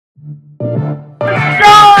Hello,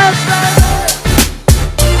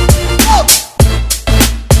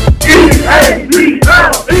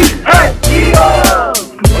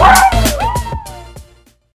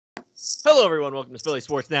 everyone. Welcome to Philly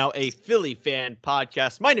Sports Now, a Philly fan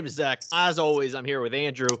podcast. My name is Zach. As always, I'm here with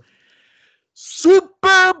Andrew.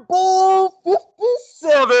 Super Bowl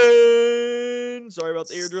 57. Sorry about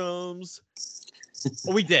the eardrums.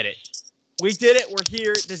 We did it. We did it. We're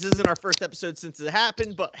here. This isn't our first episode since it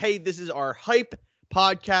happened, but hey, this is our hype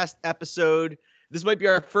podcast episode. This might be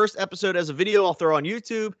our first episode as a video I'll throw on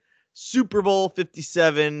YouTube. Super Bowl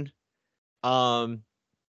 57. We're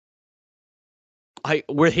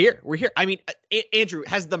here. I mean, Andrew,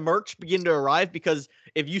 has the merch begin to arrive? Because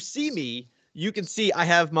if you see me, you can see I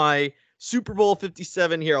have my Super Bowl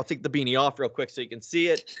 57 here. I'll take the beanie off real quick so you can see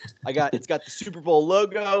it. It's got the Super Bowl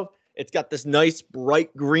logo. It's got this nice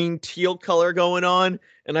bright green teal color going on.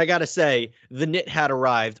 And I got to say, the knit hat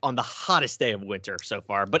arrived on the hottest day of winter so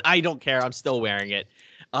far, but I don't care. I'm still wearing it.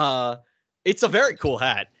 It's a very cool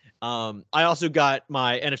hat. I also got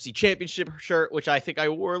my NFC Championship shirt, which I think I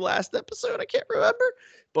wore last episode. I can't remember.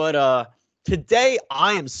 But today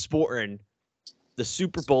I am sporting the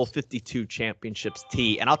Super Bowl 52 Championships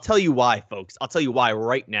tee. And I'll tell you why, folks. I'll tell you why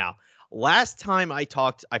right now. Last time I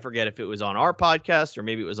talked, I forget if it was on our podcast or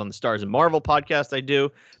maybe it was on the Stars and Marvel podcast I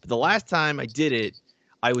do. But the last time I did it,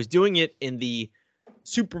 I was doing it in the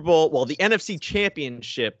Super Bowl, the NFC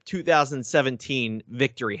Championship 2017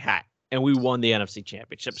 victory hat. And we won the NFC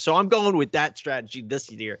Championship. So I'm going with that strategy this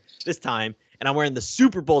time. And I'm wearing the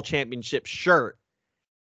Super Bowl Championship shirt.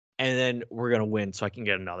 And then we're going to win so I can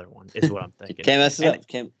get another one, is what I'm thinking. Can't mess it up. I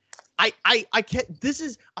can't.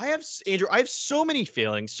 Andrew, I have so many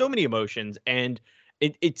feelings, so many emotions. And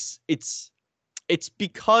it's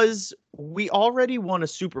because we already won a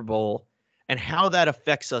Super Bowl and how that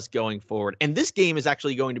affects us going forward. And this game is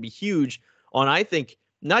actually going to be huge on, I think,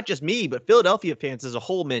 not just me, but Philadelphia fans as a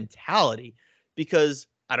whole mentality, because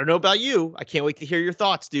I don't know about you. I can't wait to hear your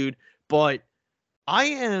thoughts, dude. But I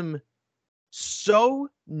am so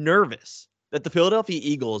nervous that the Philadelphia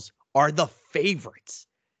Eagles are the favorites.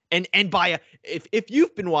 And if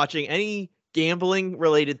you've been watching any gambling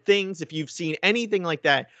related things, if you've seen anything like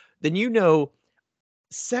that, then you know over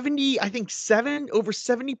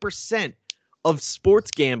 70% of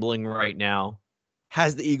sports gambling right now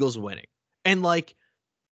has the Eagles winning. And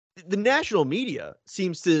the national media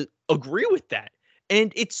seems to agree with that.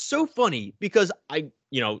 And it's so funny because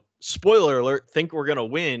spoiler alert, think we're going to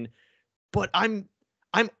win, but I'm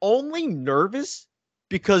only nervous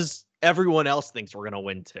because everyone else thinks we're going to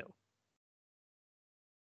win too.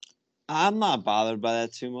 I'm not bothered by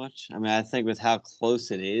that too much. I mean, I think with how close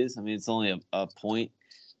it is, I mean, it's only a point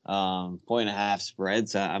and a half spread.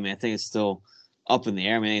 So, I mean, I think it's still up in the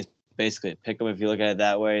air. I mean, it's basically a pick 'em if you look at it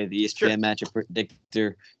that way. The ESPN matchup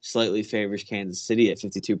predictor slightly favors Kansas City at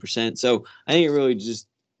 52%. So I think it really just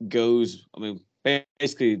goes, I mean,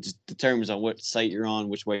 basically just determines on what site you're on,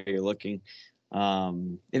 which way you're looking.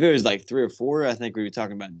 If it was like 3 or 4, I think we'd be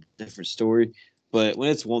talking about a different story. But when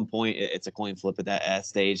it's 1 point, it's a coin flip at that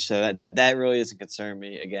stage. So that really doesn't concern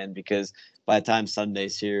me, again, because by the time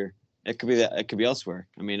Sunday's here, it could be elsewhere.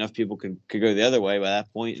 I mean, enough people could go the other way by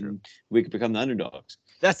that point, and we could become the underdogs.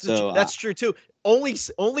 That's true too. Only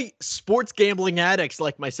sports gambling addicts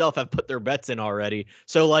like myself have put their bets in already.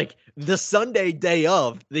 So the Sunday day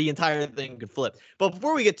of, the entire thing could flip. But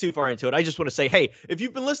before we get too far into it, I just want to say, hey, if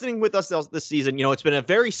you've been listening with us this season, it's been a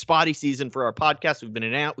very spotty season for our podcast. We've been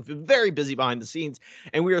in and out. We've been very busy behind the scenes,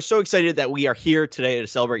 and we are so excited that we are here today to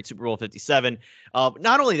celebrate Super Bowl 57.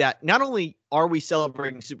 Not only are we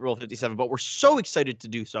celebrating Super Bowl 57, but we're so excited to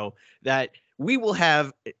do so that we will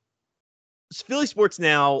have Philly Sports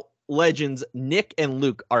Now legends Nick and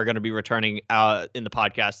Luke are going to be returning in the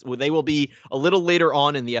podcast. They will be a little later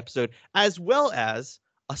on in the episode, as well as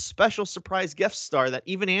a special surprise guest star that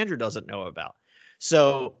even Andrew doesn't know about.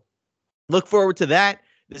 So look forward to that.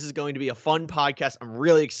 This is going to be a fun podcast. I'm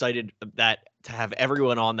really excited to have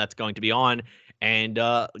everyone on that's going to be on. And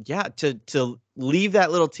to leave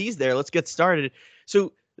that little tease there, let's get started.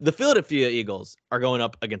 So the Philadelphia Eagles are going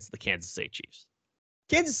up against the Kansas City Chiefs.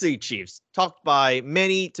 Kansas City Chiefs, talked by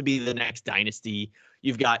many to be the next dynasty.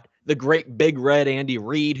 You've got the great Big Red Andy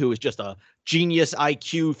Reid, who is just a genius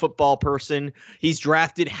IQ football person. He's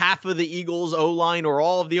drafted half of the Eagles O-line or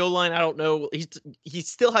all of the O-line. I don't know. He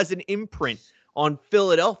still has an imprint on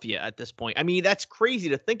Philadelphia at this point. I mean, that's crazy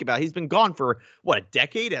to think about. He's been gone for, a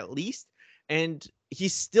decade at least? And he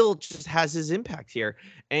still just has his impact here.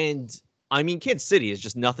 And I mean, Kansas City is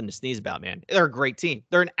just nothing to sneeze about, man. They're a great team.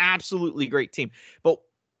 They're an absolutely great team. But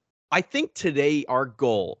I think today our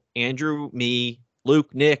goal, Andrew, me,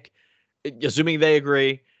 Luke, Nick, assuming they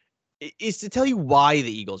agree, is to tell you why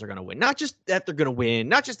the Eagles are going to win. Not just that they're going to win,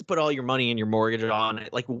 not just to put all your money and your mortgage on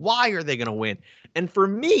it. Like, why are they going to win? And for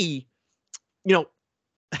me, you know,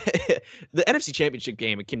 the NFC Championship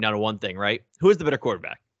game, it came down to one thing, right? Who is the better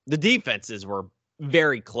quarterback? The defenses were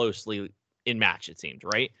very closely in match, it seemed,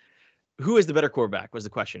 right? Who is the better quarterback was the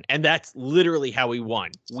question. And that's literally how we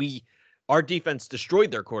won. Our defense destroyed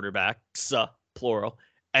their quarterbacks, plural,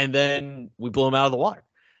 and then we blew them out of the water.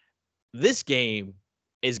 This game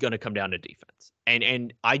is going to come down to defense.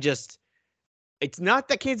 And it's not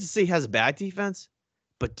that Kansas City has a bad defense,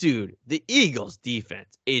 but dude, the Eagles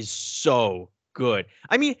defense is so good.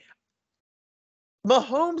 I mean,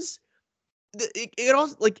 Mahomes, it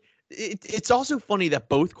also like it's also funny that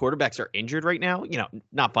both quarterbacks are injured right now. You know,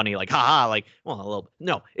 not funny like haha, like well, a little.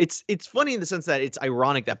 No, it's funny in the sense that it's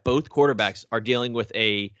ironic that both quarterbacks are dealing with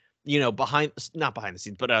a not behind the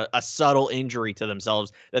scenes, but a subtle injury to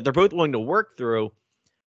themselves that they're both willing to work through.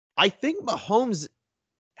 I think Mahomes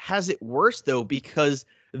has it worse though because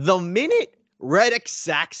the minute Reddick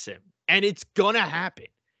sacks him, and it's gonna happen,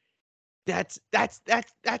 that's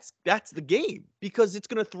the game because it's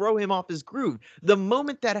going to throw him off his groove. The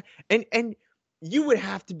moment that and you would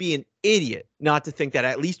have to be an idiot not to think that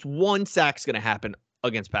at least one sack's going to happen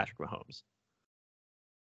against Patrick Mahomes.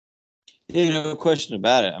 Yeah, no question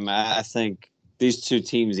about it. I mean, I think these two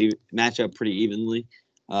teams match up pretty evenly.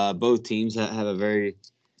 Both teams have a very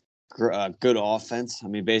good offense. I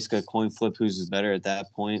mean, basically a coin flip who's better at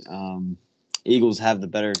that point. Eagles have the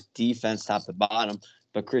better defense top to bottom.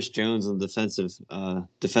 But Chris Jones on the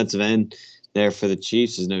defensive end there for the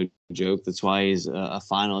Chiefs is no joke. That's why he's a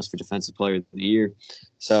finalist for Defensive Player of the Year.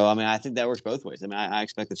 So, I mean, I think that works both ways. I mean, I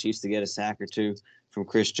expect the Chiefs to get a sack or two from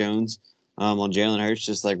Chris Jones on Jalen Hurts,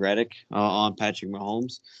 just like Reddick on Patrick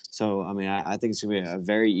Mahomes. So, I mean, I think it's going to be a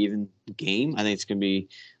very even game. I think it's going to be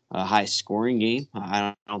a high-scoring game.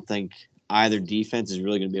 I don't think either defense is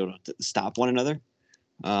really going to be able to stop one another,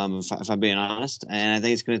 if I'm being honest. And I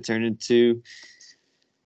think it's going to turn into –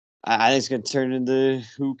 I think it's going to turn into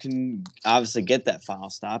who can obviously get that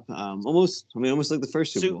final stop. Almost like the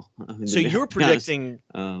first Super Bowl. So you're predicting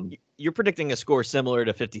a score similar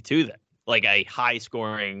to 52 then, like a high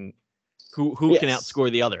scoring. Who can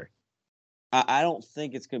outscore the other? I don't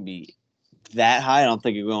think it's going to be that high. I don't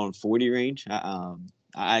think it'll go in 40 range. I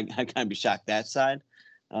kind of be shocked that side.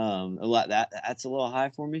 That's a little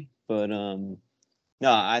high for me, but no,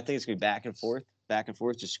 I think it's going to be back and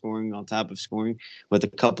forth, just scoring on top of scoring with a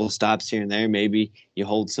couple of stops here and there. Maybe you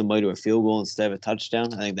hold somebody to a field goal instead of a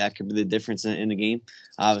touchdown. I think that could be the difference in the game.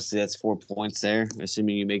 Obviously, that's 4 points there,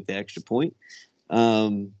 assuming you make the extra point.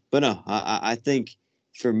 But no, I think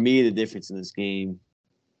for me, the difference in this game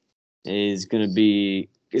is going to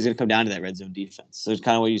come down to that red zone defense. So it's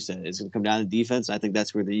kind of what you said. It's going to come down to defense. I think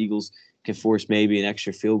that's where the Eagles can force maybe an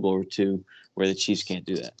extra field goal or two where the Chiefs can't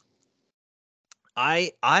do that.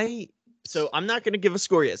 So I'm not going to give a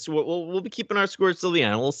score yet. So we'll be keeping our scores till the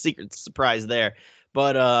end. A little secret surprise there.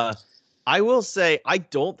 But I will say I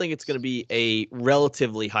don't think it's going to be a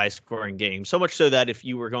relatively high-scoring game. So much so that if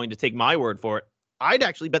you were going to take my word for it, I'd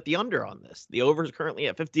actually bet the under on this. The over is currently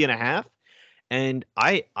at 50.5. And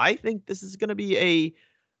I think this is going to be a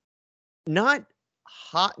not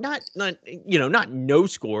no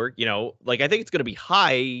score. Like I think it's going to be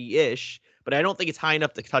high-ish, but I don't think it's high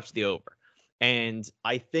enough to touch the over. And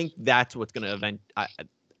I think that's what's going to event.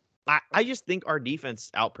 I just think our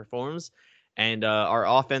defense outperforms and our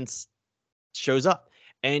offense shows up.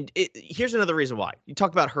 And here's another reason why. You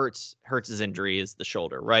talk about Hurts. Hurts' injury is the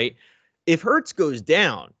shoulder, right? If Hurts goes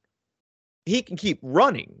down, he can keep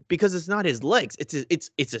running because it's not his legs.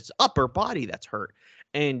 It's his upper body that's hurt.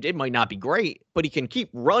 And it might not be great, but he can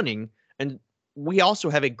keep running. And we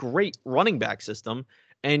also have a great running back system.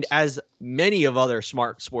 And as many of other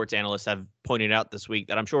smart sports analysts have pointed out this week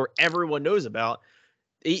that I'm sure everyone knows about,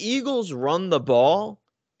 the Eagles run the ball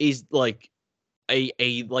is like a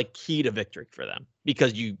key to victory for them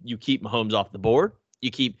because you keep Mahomes off the board,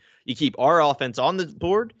 you keep our offense on the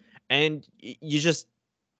board, and you just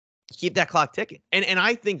keep that clock ticking. And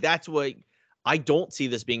I think that's what I don't see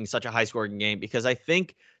this being such a high scoring game because I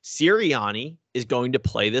think Sirianni is going to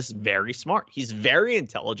play this very smart. He's very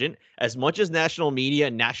intelligent. As much as national media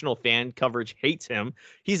and national fan coverage hates him,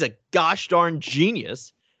 he's a gosh darn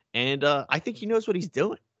genius. And I think he knows what he's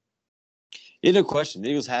doing. Yeah, no question. The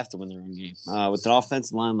Eagles have to win their own game. With an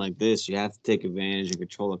offensive line like this, you have to take advantage and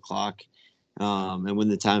control the clock and win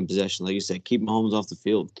the time in possession. Like you said, keep Mahomes off the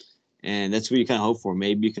field. And that's what you kind of hope for.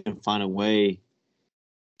 Maybe you can find a way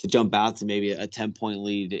to jump out to maybe a 10-point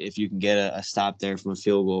lead if you can get a stop there from a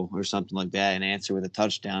field goal or something like that and answer with a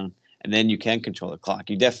touchdown and then you can control the clock.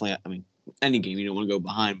 You definitely, I mean, any game you don't want to go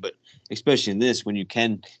behind, but especially in this when you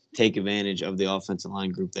can take advantage of the offensive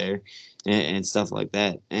line group there and stuff like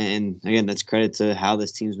that. And again, that's credit to how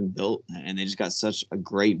this team's been built, and they just got such a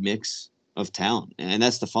great mix of talent. And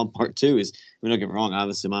that's the fun part too. Is, I mean, don't get me wrong,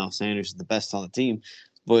 obviously Miles Sanders is the best on the team,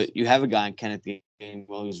 but you have a guy in Kenneth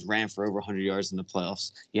Gainwell who's ran for over 100 yards in the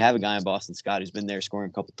playoffs. You have a guy in Boston Scott who's been there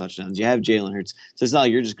scoring a couple touchdowns. You have Jalen Hurts. So it's not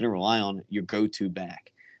like you're just going to rely on your go-to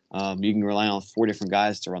back. You can rely on 4 different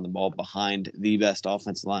guys to run the ball behind the best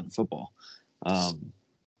offensive line in football.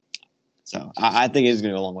 So I think it's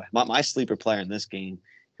going to go a long way. My sleeper player in this game,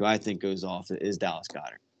 who I think goes off, is Dallas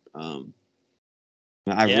Goedert.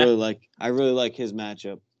 I really like his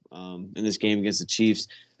matchup in this game against the Chiefs.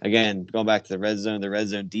 Again, going back to the red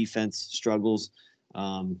zone defense struggles.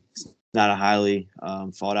 Not a highly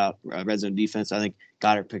fought out red zone defense. I think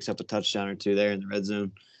Goddard picks up a touchdown or 2 there in the red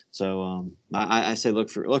zone. So I say look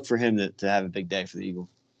for him to have a big day for the Eagles.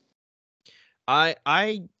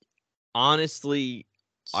 I honestly,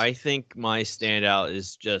 I think my standout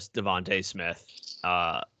is just Devontae Smith.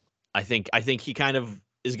 I think he kind of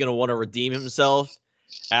is going to want to redeem himself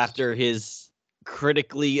after his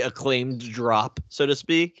critically acclaimed drop, so to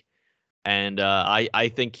speak. And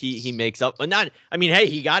I think he makes up. Hey,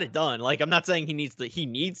 he got it done. Like, I'm not saying he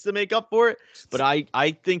needs to make up for it, but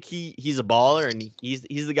I think he's a baller, and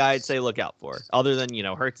he's the guy I'd say look out for. Other than,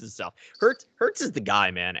 Hurts himself. Hurts is the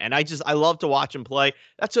guy, man, and I love to watch him play.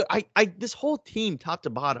 That's what I this whole team top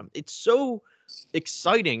to bottom. It's so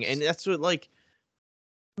exciting, and that's what, like,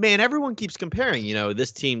 man, everyone keeps comparing,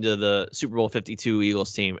 this team to the Super Bowl 52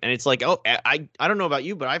 Eagles team, and it's like, oh, I don't know about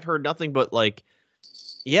you, but I've heard nothing but, like,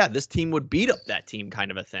 yeah, this team would beat up that team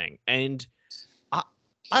kind of a thing. And I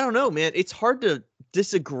don't know, man. It's hard to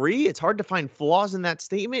disagree. It's hard to find flaws in that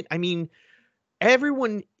statement. I mean,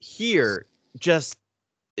 everyone here just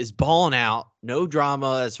is balling out. No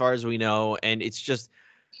drama as far as we know. And it's just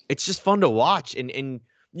fun to watch. And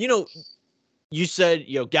you said,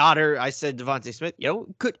 Goddard, I said Devontae Smith,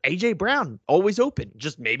 could AJ Brown always open.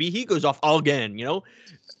 Just maybe he goes off all again,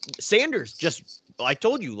 Sanders just, I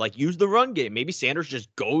told you, like, use the run game. Maybe Sanders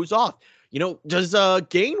just goes off. Does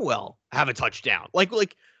Gainwell have a touchdown? Like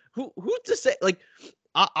who to say? Like,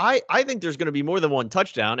 I think there's going to be more than one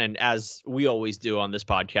touchdown. And as we always do on this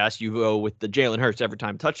podcast, you go with the Jalen Hurts every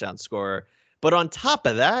time touchdown scorer. But on top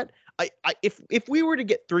of that, if we were to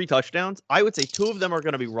get 3 touchdowns, I would say 2 of them are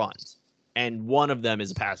going to be runs, and 1 of them is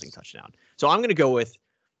a passing touchdown. So I'm going to go with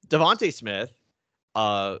Devontae Smith.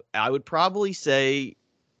 I would probably say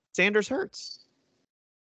Sanders Hurts.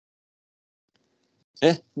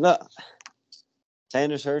 Yeah, no.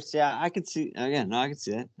 Sanders Hurts. Yeah, I could see. Again, no, I could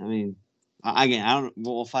see that. I mean, I don't.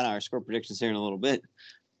 We'll find out our score predictions here in a little bit,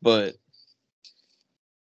 but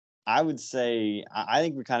I would say I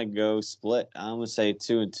think we kind of go split. I'm gonna say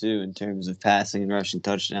 2 and 2 in terms of passing and rushing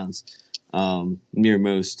touchdowns, near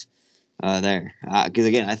most there. Because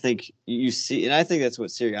again, I think you see, and I think that's what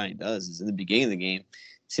Sirianni does. Is in the beginning of the game, it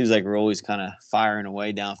seems like we're always kind of firing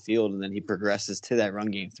away downfield, and then he progresses to that run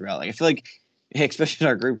game throughout. Like, I feel like, especially in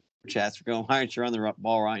our group chats, we're going, why aren't you running the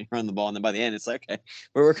ball? Why aren't you running the ball? And then by the end, it's like, okay,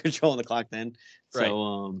 we're controlling the clock then. Right.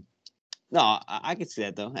 So, no, I could see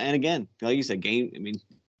that, though. And again, like you said,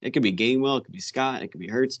 it could be Gainwell, it could be Scott, it could be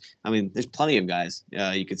Hurts. I mean, there's plenty of guys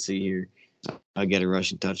you could see here get a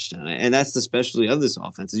rushing touchdown. And that's the specialty of this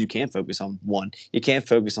offense, is you can't focus on 1. You can't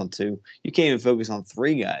focus on 2. You can't even focus on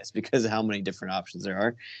 3 guys because of how many different options there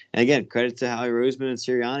are. And again, credit to Howie Roseman and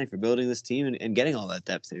Sirianni for building this team and getting all that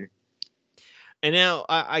depth here. And now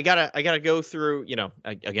I gotta go through,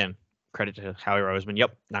 again, credit to Howie Roseman.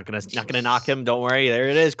 Yep, not gonna knock him. Don't worry. There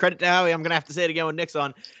it is. Credit to Howie. I'm gonna have to say it again with Nick's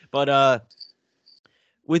on. But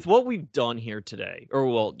with what we've done here today,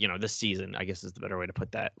 or this season, I guess is the better way to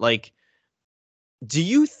put that. Like, do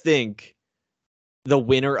you think the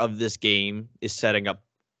winner of this game is setting up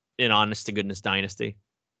an honest to goodness dynasty?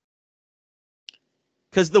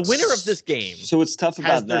 Because the winner of this game, so it's tough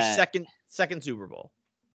about has their that. second Super Bowl.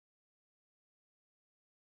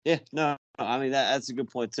 Yeah, no, I mean that's a good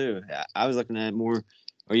point too. I was looking at more.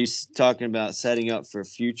 Are you talking about setting up for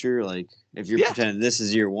future? Like, if you're pretending this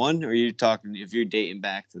is year 1, or are you talking if you're dating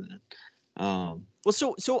back to that? Well,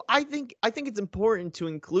 so I think it's important to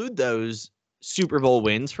include those Super Bowl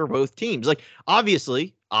wins for both teams. Like,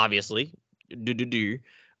 obviously, Mahomes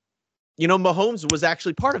was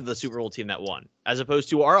actually part of the Super Bowl team that won, as opposed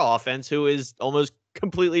to our offense, who is almost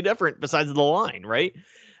completely different besides the line, right?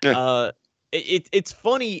 Yeah. It's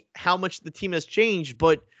funny how much the team has changed,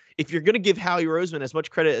 but if you're going to give Howie Roseman as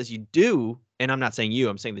much credit as you do, and I'm not saying you,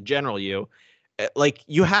 I'm saying the general you, like,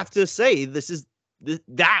 you have to say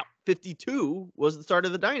that 52 was the start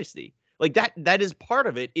of the dynasty. Like that is part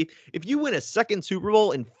of it. If you win a second Super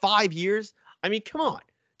Bowl in 5 years, I mean, come on.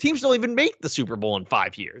 Teams don't even make the Super Bowl in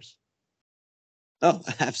 5 years. Oh,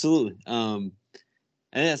 absolutely. And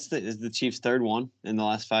that's the Chiefs' third one in the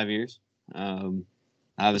last 5 years.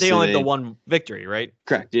 Obviously, they only had the one victory, right?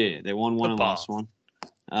 Correct. Yeah, they won one and Football. lost one.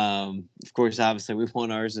 Of course, obviously, we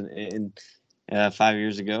won ours in 5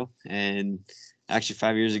 years ago, and actually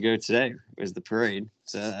 5 years ago today was the parade.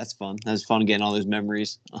 So that's fun. That was fun getting all those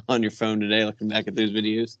memories on your phone today, looking back at those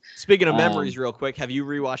videos. Speaking of memories, real quick, have you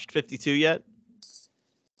rewatched 52 yet?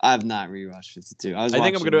 I've not rewatched 52. I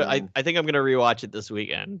think I'm gonna rewatch it this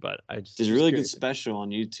weekend, but there's a really good special on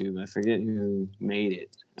YouTube. I forget who made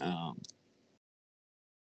it,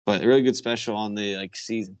 but a really good special on the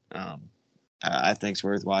season. I think it's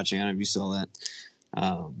worth watching. I don't know if you saw that.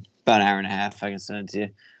 About an hour and a half. I can send it to you,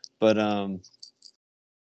 but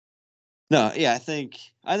no, yeah, I think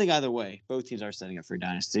either way, both teams are setting up for a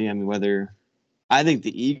dynasty. I mean, I think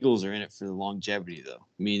the Eagles are in it for the longevity, though,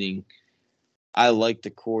 meaning I like the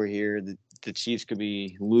core here. The Chiefs could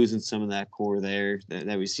be losing some of that core there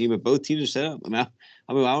that we see, but both teams are set up. I mean,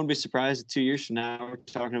 I wouldn't be surprised if 2 years from now we're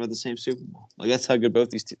talking about the same Super Bowl. Like, that's how good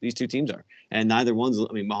both these two teams are, and neither one's.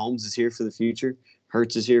 I mean, Mahomes is here for the future.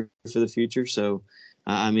 Hurts is here for the future. So,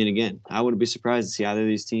 I mean, again, I wouldn't be surprised to see either of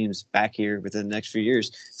these teams back here within the next few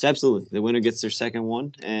years. It's absolutely the winner gets their second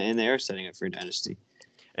one, and they are setting up for a dynasty.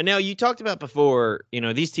 And now you talked about before,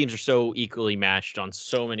 these teams are so equally matched on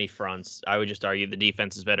so many fronts. I would just argue the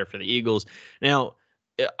defense is better for the Eagles. Now,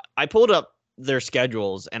 I pulled up their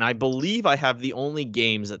schedules, and I believe I have the only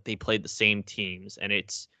games that they played the same teams, and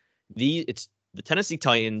it's the Tennessee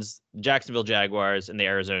Titans, Jacksonville Jaguars, and the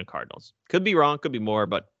Arizona Cardinals. Could be wrong, could be more,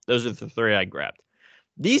 but those are the three I grabbed.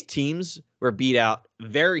 These teams were beat out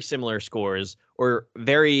very similar scores or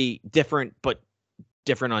very different, but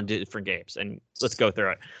different on different games, and let's go through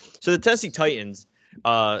it. So the Tennessee Titans,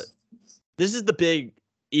 this is the big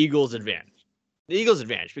Eagles advantage. The Eagles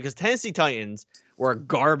advantage because Tennessee Titans were a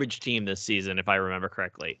garbage team this season, if I remember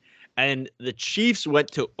correctly, and the Chiefs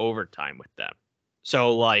went to overtime with them.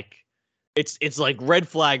 So it's like red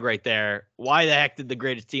flag right there. Why the heck did the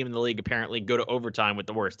greatest team in the league apparently go to overtime with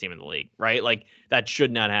the worst team in the league, right? Like, that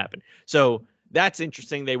should not happen. So that's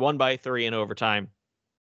interesting. They won by 3 in overtime.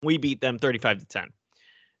 We beat them 35-10.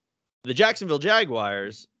 The Jacksonville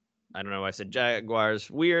Jaguars, I don't know why I said Jaguars,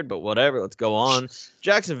 weird, but whatever, let's go on.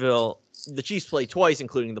 Jacksonville, the Chiefs played twice,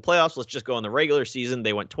 including the playoffs. Let's just go on the regular season.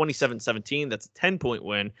 They went 27-17. That's a 10-point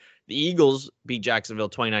win. The Eagles beat Jacksonville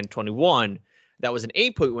 29-21. That was an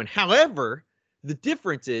 8-point win. However, the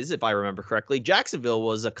difference is, if I remember correctly, Jacksonville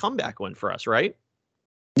was a comeback win for us, right?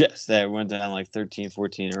 Yes, they went down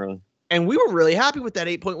 13-14 early. And we were really happy with that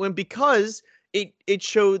 8-point win because it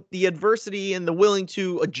showed the adversity and the willing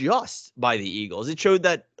to adjust by the Eagles. It showed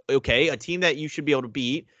that, okay, a team that you should be able to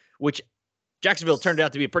beat, which Jacksonville turned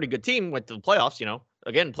out to be a pretty good team, went to the playoffs,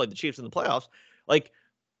 again, played the Chiefs in the playoffs. Like,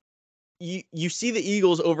 you see the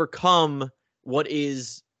Eagles overcome what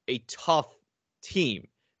is a tough team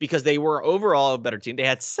because they were overall a better team. They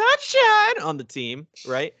had Sunshine on the team,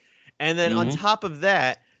 right? And then on top of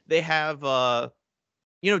that, they have,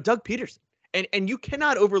 Doug Peterson. And you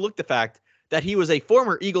cannot overlook the fact that he was a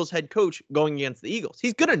former Eagles head coach going against the Eagles.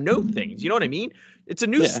 He's going to know things. You know what I mean? It's a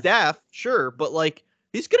new staff, sure, but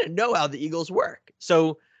he's going to know how the Eagles work.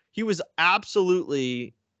 So he was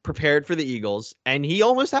absolutely prepared for the Eagles, and he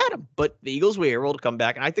almost had them. But the Eagles were able to come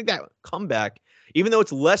back, and I think that comeback, even though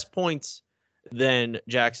it's less points than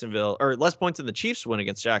Jacksonville, or less points than the Chiefs win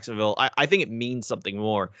against Jacksonville, I think it means something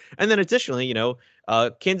more. And then additionally,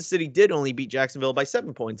 Kansas City did only beat Jacksonville by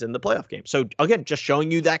 7 points in the playoff game. So again, just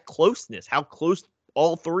showing you that closeness, how close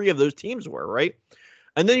all three of those teams were, right?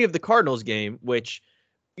 And then you have the Cardinals game, which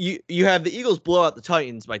you have the Eagles blow out the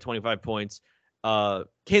Titans by 25 points.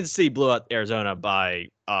 Kansas City blew out Arizona by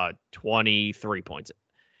 23 points.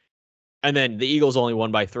 And then the Eagles only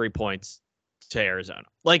won by 3 points to Arizona.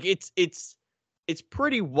 It's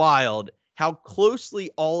pretty wild how closely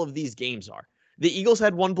all of these games are. The Eagles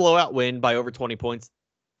had one blowout win by over 20 points.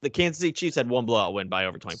 The Kansas City Chiefs had one blowout win by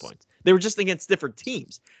over 20 points. They were just against different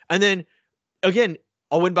teams. And then, again,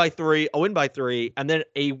 a win by 3, and then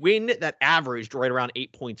a win that averaged right around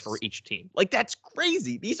 8 points for each team. That's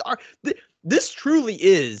crazy. This truly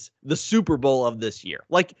is the Super Bowl of this year.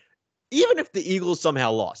 Even if the Eagles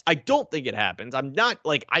somehow lost, I don't think it happens. I'm not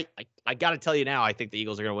I got to tell you now, I think the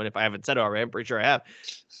Eagles are going to win. If I haven't said it already, I'm pretty sure I have.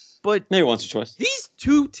 But maybe once or twice. These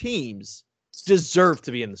two teams deserve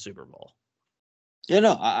to be in the Super Bowl. Yeah,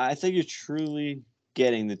 no, I think you're truly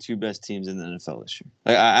getting the two best teams in the NFL this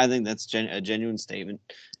year. I think that's a genuine statement.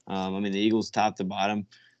 I mean, the Eagles top to bottom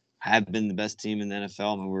have been the best team in the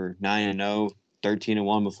NFL. I mean, we're 9-0,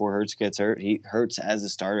 13-1 before Hurts gets hurt. Hurts as a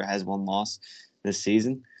starter has one loss this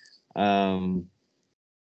season. And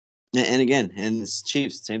again, and the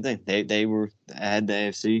Chiefs, same thing. They were had the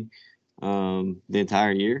AFC the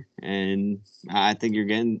entire year, and I think you're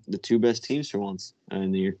getting the two best teams for once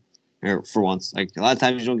in the year. Or for once, like a lot of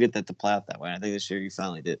times you don't get that to play out that way. I think this year you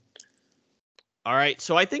finally did. All right,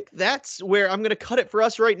 so I think that's where I'm going to cut it for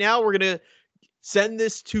us right now. We're going to send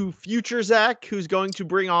this to future Zach, who's going to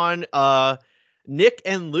bring on Nick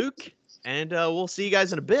and Luke, and we'll see you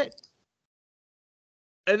guys in a bit.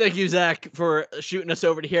 And thank you, Zach, for shooting us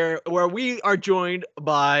over to here, where we are joined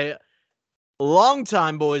by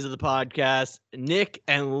longtime boys of the podcast, Nick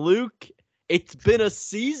and Luke. It's been a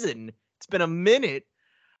season. It's been a minute.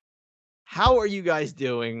 How are you guys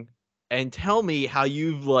doing? And tell me how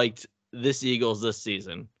you've liked this Eagles this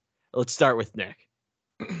season. Let's start with Nick.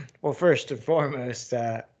 Well, first and foremost,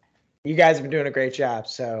 you guys have been doing a great job.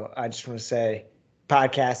 So I just want to say,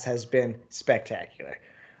 podcast has been spectacular.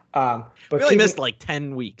 But we only missed like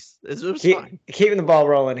 10 weeks. It was fine. Keeping the ball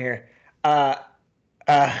rolling here.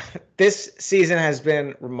 This season has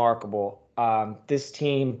been remarkable. This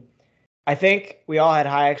team, I think we all had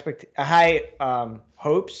high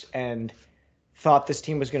hopes and thought this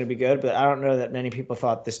team was going to be good, but I don't know that many people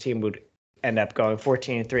thought this team would end up going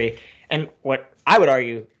 14-3. And what I would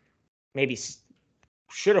argue maybe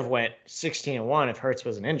should have went 16-1 if Hurts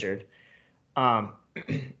wasn't injured.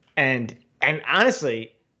 And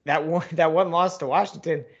honestly, that one loss to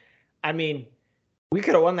Washington, I mean, we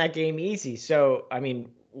could have won that game easy. So, I mean,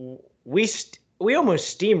 we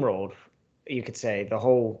almost steamrolled, you could say, the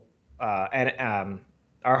whole our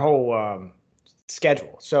whole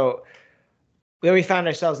schedule. So then we found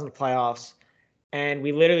ourselves in the playoffs, and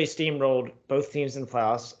we literally steamrolled both teams in the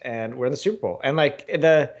playoffs, and we're in the Super Bowl. And like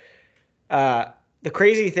the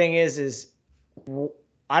crazy thing is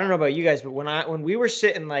I don't know about you guys, but when we were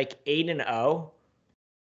sitting like 8-0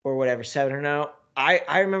 or whatever, 7-0,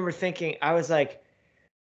 I remember thinking, I was like,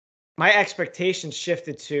 my expectations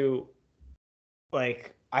shifted to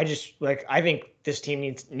like, I think this team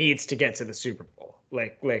needs to get to the Super Bowl.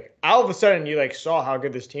 Like all of a sudden you like saw how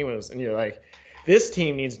good this team was, and you're like, this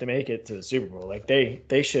team needs to make it to the Super Bowl. Like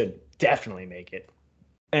they should definitely make it.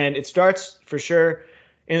 And it starts for sure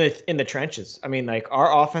in the trenches. I mean, like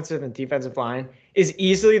our offensive and defensive line is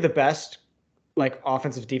easily the best like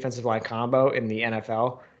offensive defensive line combo in the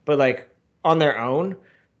NFL. But like on their own,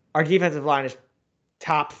 our defensive line is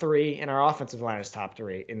top 3 and our offensive line is top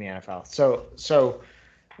 3 in the NFL. So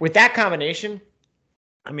with that combination,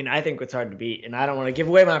 I mean, I think it's hard to beat, and I don't want to give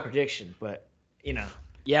away my prediction, but you know.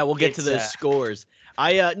 Yeah, we'll get to the scores.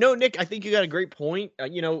 No, Nick, I think you got a great point.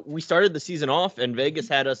 We started the season off, and Vegas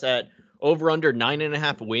had us at over under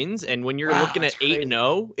 9.5 wins. And when you're looking at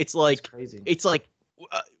 8-0, it's like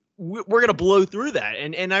we're gonna blow through that.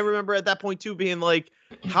 And I remember at that point too being like,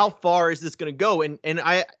 how far is this gonna go? And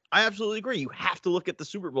I absolutely agree. You have to look at the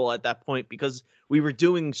Super Bowl at that point because we were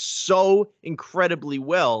doing so incredibly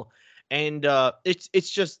well. And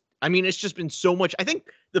it's just, I mean, it's just been so much. I think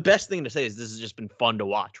the best thing to say is this has just been fun to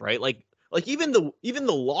watch, right? Like even the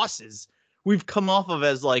losses we've come off of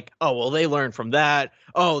as like, oh well, they learned from that.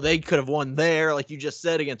 Oh, they could have won there, like you just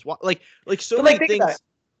said against like so but many things.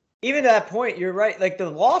 Even to that point, you're right. Like the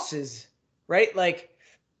losses, right? Like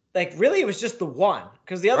really, it was just the one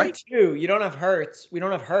because the other two, you don't have Hurts. We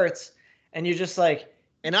don't have Hurts, and you're just like.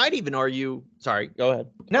 And I'd even argue. Sorry, go ahead.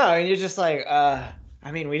 No, and you're just like,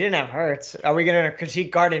 I mean, we didn't have Hurts. Are we going to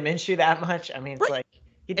critique Gardner Minshew that much? I mean, it's like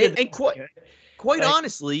he did. And quite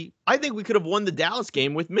honestly, I think we could have won the Dallas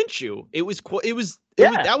game with Minshew.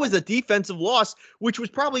 That was a defensive loss, which was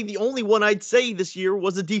probably the only one I'd say this year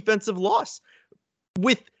was a defensive loss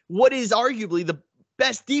with what is arguably the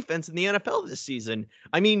best defense in the NFL this season.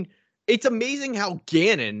 I mean, it's amazing how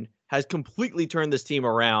Gannon has completely turned this team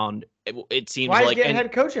around. It seems why like he's getting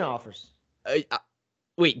head coaching offers.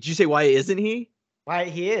 Wait, did you say why isn't he? Why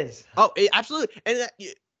he is? Oh, absolutely. And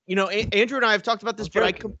Andrew and I have talked about this, but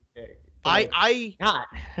I not.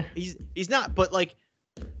 he's not. But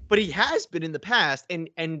he has been in the past, and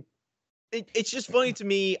it's just funny to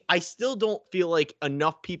me. I still don't feel like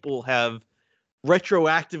enough people have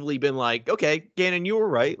retroactively been like, okay, Gannon, you were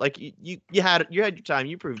right. Like you had your time,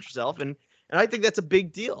 you proved yourself, and I think that's a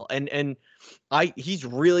big deal. And he's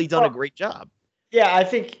really done a great job. Yeah, I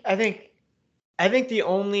think the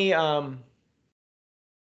only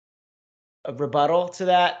a rebuttal to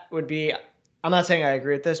that would be, I'm not saying I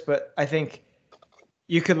agree with this, but I think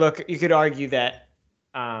you could argue that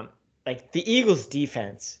like the Eagles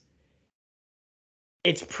defense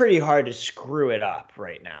it's pretty hard to screw it up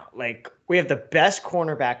right now. Like, we have the best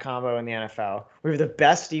cornerback combo in the NFL. We have the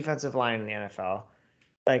best defensive line in the NFL.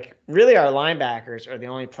 Like, really, our linebackers are the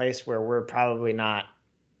only place where we're probably not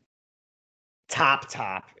top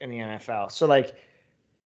in the NFL. So, like,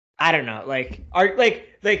 I don't know. Like,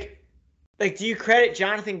 do you credit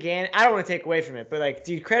Jonathan Gannon? I don't want to take away from it, but like,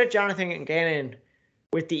 do you credit Jonathan Gannon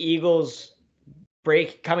with the Eagles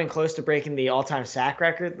coming close to breaking the all-time sack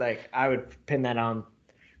record? Like, I would pin that on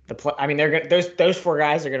the play. I mean, those four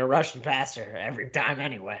guys are gonna rush and pass her every time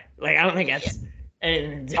anyway. Like, I don't think that's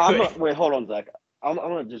anything to do with. Wait, hold on, Zach. I'm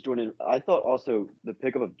gonna just join in. I thought also the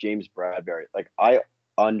pickup of James Bradbury. Like, I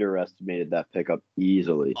underestimated that pickup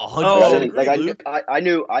easily. I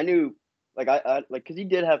knew. Like, because he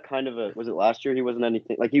did have kind of a. Was it last year? He wasn't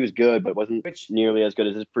anything. Like, he was good, but wasn't nearly as good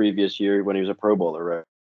as his previous year when he was a Pro Bowler, right?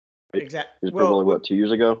 Exactly. He was Pro Bowler, 2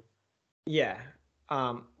 years ago? Yeah.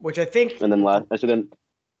 Which I think. And then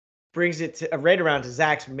brings it to right around to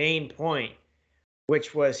Zach's main point,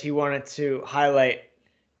 which was he wanted to highlight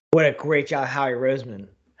what a great job Howie Roseman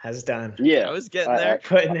has done. Yeah, I was getting there.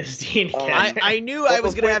 Putting his team together. I knew I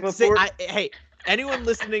was going to have to say, hey, anyone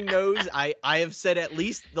listening knows I have said at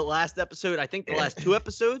least the last episode, I think the last 2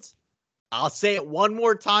 episodes. I'll say it one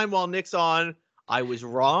more time while Nick's on. I was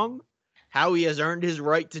wrong. Howie has earned his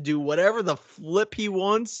right to do whatever the flip he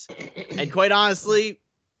wants. And quite honestly,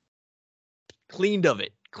 cleaned of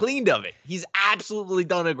it. He's absolutely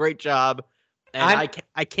done a great job. And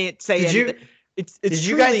I can't say anything. It's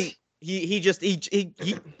truly, he did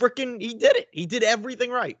it. He did everything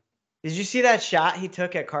right. Did you see that shot he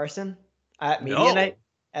took at Carson at media night?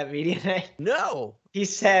 At media night? No. He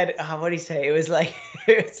said, what did he say? It was like,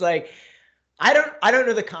 I don't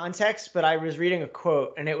know the context, but I was reading a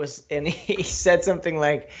quote and he said something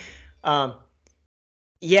like,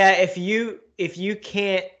 if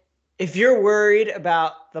you're worried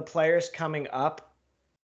about the players coming up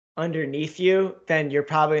underneath you, then you're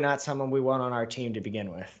probably not someone we want on our team to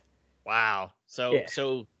begin with. Wow. So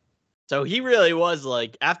he really was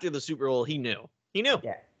like, after the Super Bowl, he knew.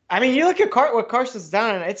 Yeah. I mean, you look at what Carson's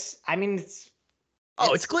done. It's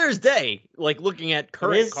clear as day. Like, looking at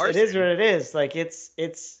current Carson. It is what it is. Like,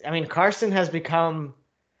 I mean, Carson has become,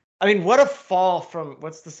 what a fall from,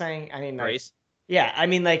 what's the saying? Grace. Yeah. I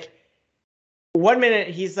mean, like, 1 minute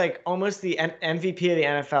he's like almost the MVP of the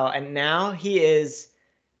NFL. And now he's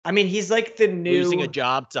like the new. Losing a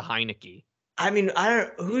job to Heineke. I don't know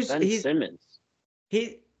who's Simmons.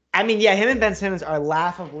 Him and Ben Simmons are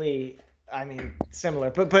laughably,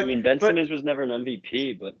 similar. But Ben Simmons was never an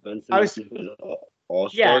MVP, but Ben Simmons was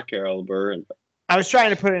all-star caliber. And I was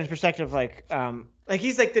trying to put it in perspective, like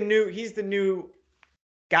he's like the new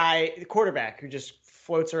guy, the quarterback who just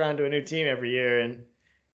floats around to a new team every year, and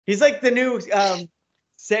he's like the new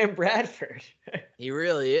Sam Bradford. He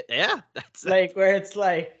really is. Yeah. That's like where it's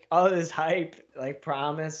like all this hype, like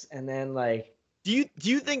promise, and then like. Do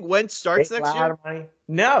you think Wentz starts next year? Money?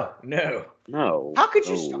 No. How could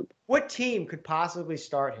you start? What team could possibly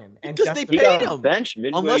start him? And because they paid him. Bench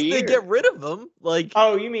midway unless year. they get rid of him. Like,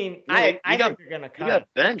 oh, you mean I think they're gonna cut. You got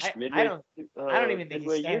benched midway. I don't even think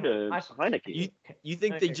he's staying. Heineke. You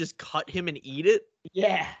think they just cut him and eat it?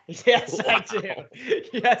 Yeah. Yes, wow. I do.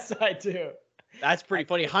 Yes, I do. That's pretty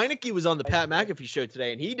funny. Heineke was on the Pat McAfee show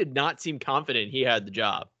today, and he did not seem confident he had the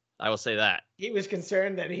job. I will say that. He was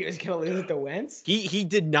concerned that he was going to lose it to Wentz? He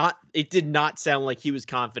did not. It did not sound like he was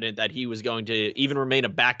confident that he was going to even remain a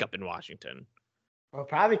backup in Washington. Well,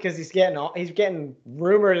 probably because he's getting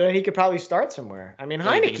rumored that he could probably start somewhere. I mean,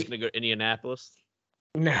 Heineke. He's going to go to Indianapolis?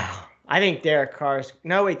 No. I think Derek Carr's.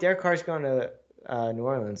 No, wait. Derek Carr's going to New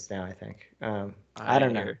Orleans now, I think. I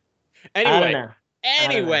don't know.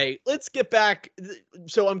 Anyway, let's get back.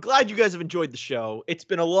 So I'm glad you guys have enjoyed the show. It's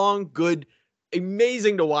been a long, good,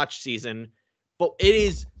 amazing to watch season, but it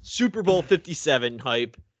is Super Bowl 57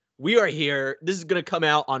 hype. We are here. This is going to come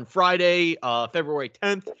out on Friday, February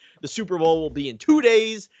 10th. The Super Bowl will be in 2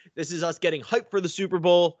 days. This is us getting hyped for the Super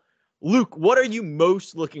Bowl. Luke, what are you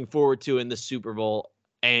most looking forward to in the Super Bowl?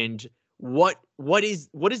 And what is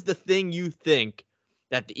the thing you think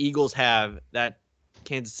that the Eagles have that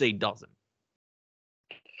Kansas City doesn't?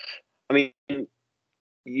 I mean,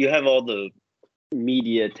 you have all the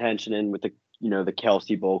media attention in with the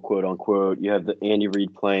Kelsey Bowl, quote unquote. You have the Andy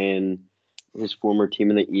Reid playing his former team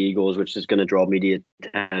in the Eagles, which is going to draw media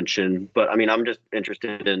attention. But I mean, I'm just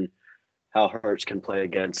interested in how Hurts can play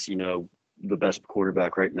against, the best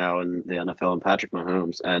quarterback right now in the NFL, and Patrick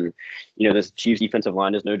Mahomes. And, this Chiefs defensive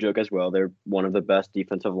line is no joke as well. They're one of the best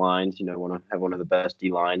defensive lines, want to have one of the best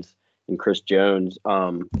D lines in Chris Jones.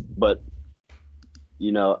 But,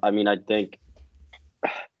 I think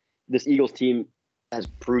this Eagles team has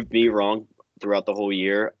proved me wrong throughout the whole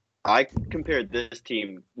year. I compared this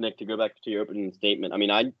team, Nick, to go back to your opening statement. I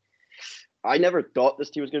mean, I never thought this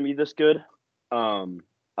team was going to be this good.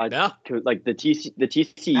 Like the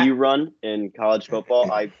TCU run in college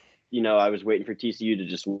football. I was waiting for TCU to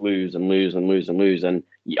just lose and lose and lose and lose. And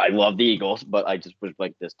I love the Eagles, but I just was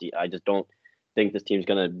like this team. I just don't think this team's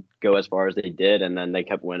going to go as far as they did. And then they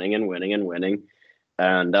kept winning and winning and winning,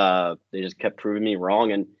 and they just kept proving me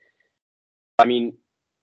wrong. And I mean,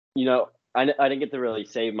 I didn't get to really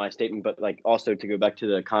say my statement, but like also to go back to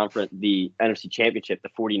the NFC Championship, the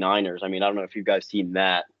 49ers. I mean, I don't know if you guys seen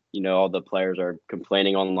that. All the players are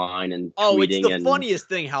complaining online and tweeting. It's the funniest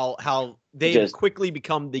thing how they've quickly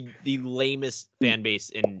become the lamest fan base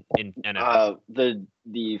in NFL.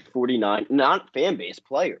 The 49, not fan base,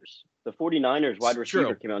 players. The 49ers wide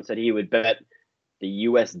receiver came out and said he would bet the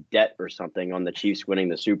U.S. debt or something on the Chiefs winning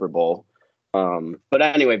the Super Bowl. But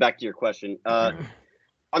anyway, back to your question. I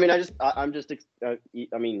just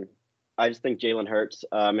think Jalen Hurts.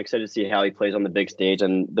 I'm excited to see how he plays on the big stage.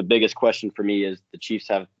 And the biggest question for me is the Chiefs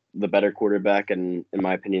have the better quarterback and, in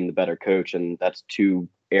my opinion, the better coach. And that's two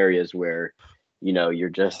areas where, you're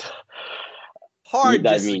just hard.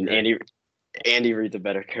 I mean, Andy Reid's a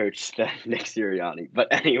better coach than Nick Sirianni. But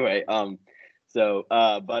anyway,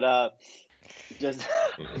 just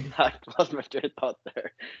I lost my train of thought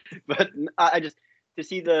there. But I just to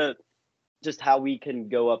see just how we can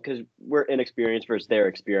go up, because we're inexperienced versus their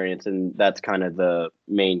experience, and that's kind of the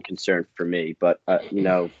main concern for me. But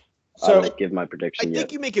so I don't give my prediction yet. I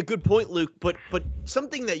think you make a good point, Luke. But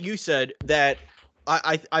something that you said that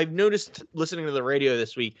I've noticed listening to the radio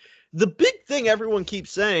this week, the big thing everyone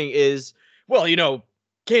keeps saying is, well,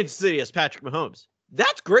 Kansas City has Patrick Mahomes.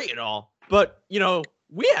 That's great and all, but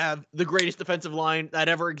we have the greatest defensive line that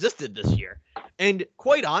ever existed this year. And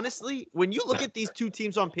quite honestly, when you look at these two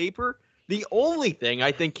teams on paper, the only thing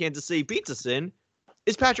I think Kansas City beats us in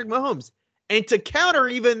is Patrick Mahomes. And to counter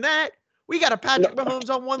even that, we got a Patrick Mahomes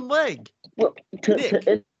on one leg. Well,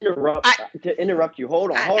 to interrupt you,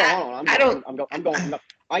 hold on. I'm going.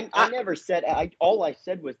 I never said. All I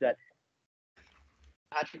said was that.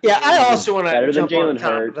 Patrick Mahomes I also want to jump on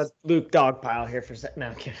top Hurts. of the Luke dogpile here for a second. No,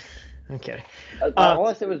 I'm kidding. Okay. All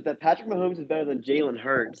I said was that Patrick Mahomes is better than Jalen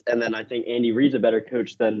Hurts, and then I think Andy Reid's a better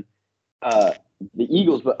coach than the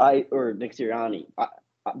Eagles, or Nick Sirianni.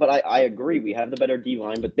 But I agree, we have the better D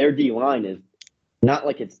line, but their D line is not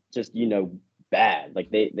like it's just bad.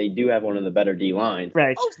 Like they do have one of the better D lines.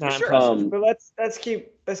 Right. Oh, for sure. But let's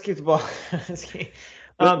keep the ball.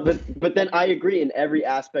 But then I agree in every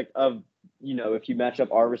aspect of if you match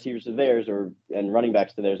up our receivers to theirs and running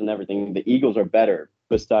backs to theirs and everything, the Eagles are better.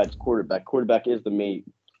 Besides quarterback, is the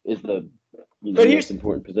most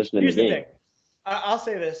important position in the game. Thing. I'll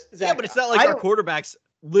say this. Zach, yeah, but it's not like our quarterbacks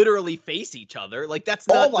literally face each other. Like that's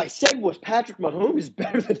not. All I said was Patrick Mahomes is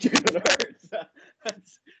better than Jalen Hurts.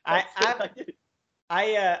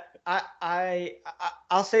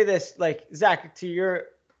 I'll say this. Like Zach, to your,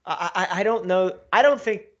 I don't know. I don't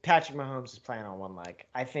think Patrick Mahomes is playing on one leg.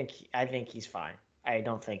 I think he's fine. I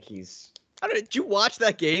don't think he's. Did you watch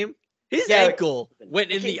that game? His ankle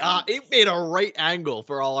went in it made a right angle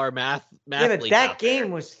for all our math. Yeah, but that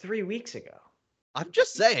game was 3 weeks ago. I'm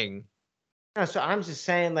just saying. No, so I'm just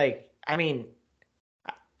saying, I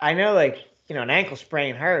know, an ankle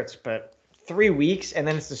sprain hurts, but 3 weeks and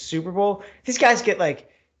then it's the Super Bowl. These guys get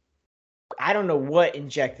I don't know what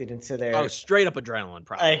injected into their straight up adrenaline,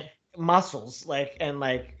 probably muscles, and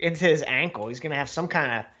into his ankle. He's gonna have some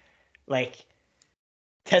kind of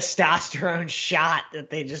testosterone shot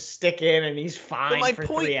that they just stick in, and he's fine for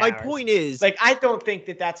 3 hours. My point is, I don't think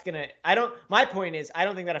that's gonna. My point is, I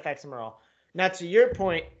don't think that affects him at all. Now, to your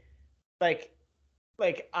point, I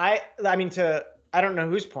don't know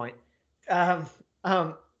whose point, but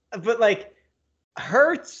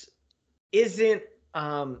Hurts isn't.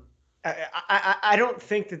 I don't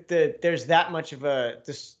think that there's that much of a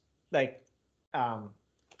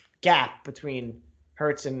gap between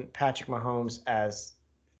Hurts and Patrick Mahomes as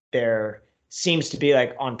there seems to be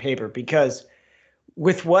on paper, because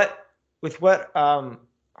with what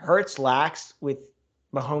Hurts lacks with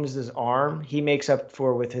Mahomes' arm, he makes up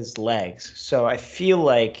for with his legs. So I feel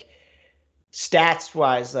like stats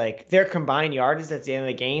wise, their combined yardage at the end of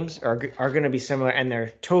the games are going to be similar, and their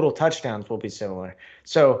total touchdowns will be similar.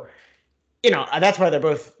 So, that's why they're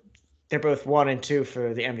both 1 and 2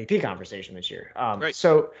 for the MVP conversation this year. Right.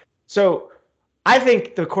 So I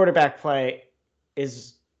think the quarterback play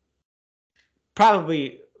is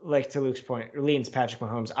probably, to Luke's point, leans Patrick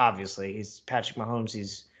Mahomes. Obviously, he's Patrick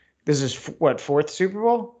Mahomes. This is fourth Super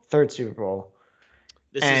Bowl, third Super Bowl.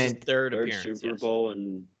 This is his third appearance. Super Bowl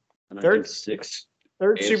and third? I think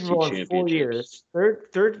third AFC Super Bowl in 4 championships. years.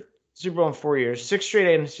 Third Super Bowl in 4 years. 6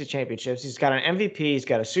 straight NFC championships. He's got an MVP. He's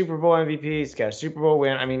got a Super Bowl MVP. He's got a Super Bowl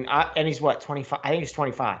win. I mean, and he's what, 25? I think he's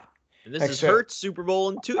 25. And this Like, is so- Hurts Super Bowl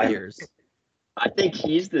in 2 years. I think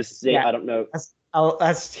he's the same. Yeah. I don't know.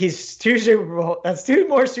 He's 2 Super Bowl. That's 2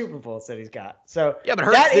 more Super Bowls that he's got. So Yeah, but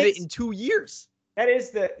Hurts that did is- it in 2 years. that is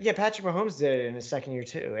Patrick Mahomes did it in his second year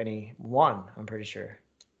too, and he won. I'm pretty sure.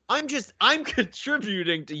 I'm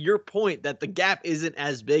contributing to your point that the gap isn't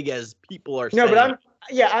as big as people are No, saying.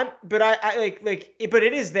 but I but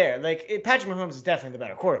it is there. Patrick Mahomes is definitely the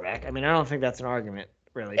better quarterback. I mean, I don't think that's an argument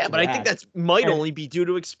really. Yeah, to but be I think had. that's might And- only be due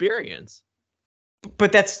to experience.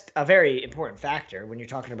 But that's a very important factor when you're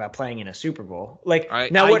talking about playing in a Super Bowl. Like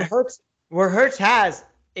Right, now, I- what Hurts has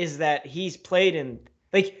is that he's played in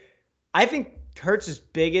I think Hurts'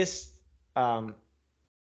 biggest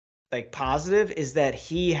positive is that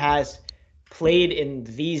he has played in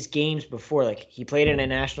these games before. Like he played in a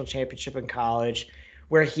national championship in college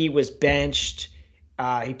where he was benched.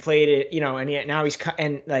 He played it,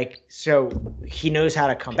 so he knows how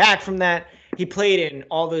to come back from that. He played in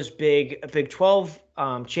all those Big 12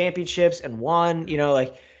 championships and won.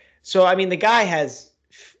 So I mean, the guy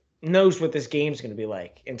knows what this game's going to be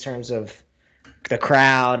like in terms of the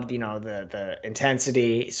crowd, the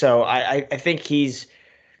intensity. So I think he's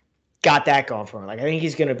got that going for him. Like I think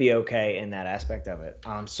he's going to be okay in that aspect of it.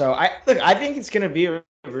 So I think it's going to be a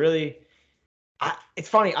really. It's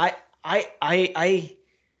funny.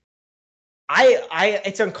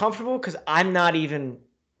 It's uncomfortable because I'm not even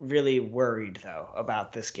really worried though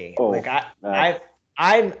about this game. Oh, I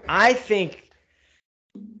think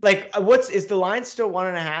is the line still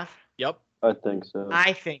 1.5? Yep. I think so.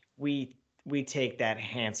 I think we take that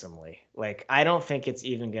handsomely. Like I don't think it's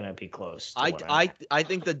even gonna be close. To 1.5. I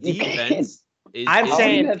think the You can't. defense is I'm is How do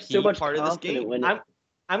saying you a have so key much part of this confidence game. when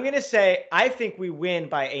I'm gonna say I think we win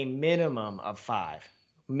by a minimum of 5.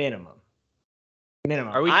 Minimum.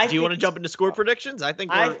 Are we? Do you want to jump into score predictions? I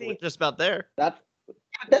think we're just about there.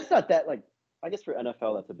 that's not that I guess for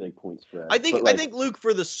NFL that's a big point spread. I think Luke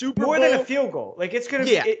for the Super more Bowl. than a field goal? Like it's gonna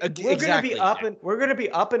Yeah, be. We're exactly. gonna be up, and we're gonna be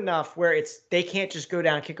up enough where they can't just go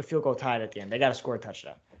down and kick a field goal tied at the end. They got to score a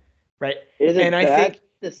touchdown, right? Isn't and I that think-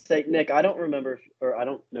 the sake, Nick? I don't remember, or I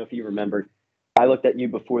don't know if you remember. I looked at you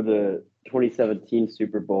before the 2017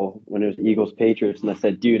 Super Bowl when it was Eagles Patriots, and I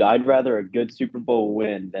said, "Dude, I'd rather a good Super Bowl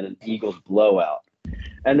win than an Eagles blowout."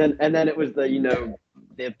 And then it was the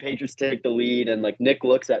Patriots take the lead, and Nick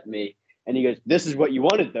looks at me and he goes, "This is what you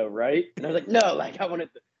wanted, though, right?" And I was like, "No, I wanted."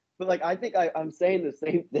 But I think I'm saying the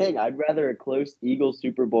same thing. I'd rather a close Eagles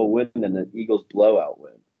Super Bowl win than an Eagles blowout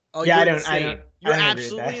win. Oh, Yeah, you're I insane. don't You're agree with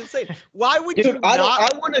absolutely that. insane. Why would Dude, you I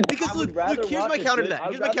not? want to Because Luke, here's my counter to that.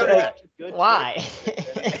 Here's my counter to that. Why?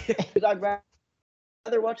 Because I'd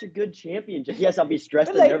rather watch a good championship. Yes, I'll be stressed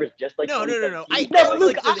and Like- nervous just like No. 2017. No, but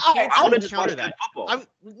Luke, I want to the just counter watch to that. good football.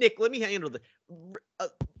 Nick, let me handle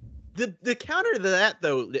the counter to that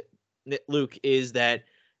though, Luke, is that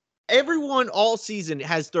everyone all season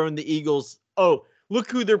has thrown the Eagles. Oh, look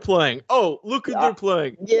who they're playing. Oh, look who they're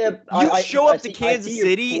playing. Yeah, You show up to I Kansas see your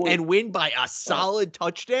City point. and win by a solid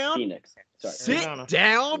touchdown. Phoenix. Sorry. Sit No.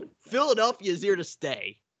 down. Philadelphia's here to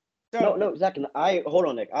stay. No, Zach, and hold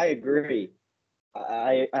on, Nick. I agree.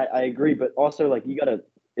 I agree, but also you gotta.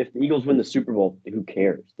 If the Eagles win the Super Bowl, who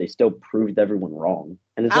cares? They still proved everyone wrong,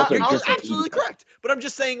 and it's also You're just an absolutely Eagles. correct. But I'm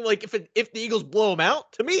just saying, if the Eagles blow them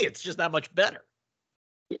out, to me, it's just that much better.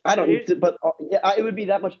 I don't need to, but it would be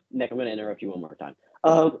that much. Nick, I'm going to interrupt you one more time.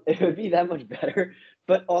 It would be that much better,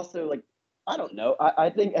 but also I don't know. I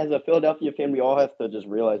think as a Philadelphia fan, we all have to just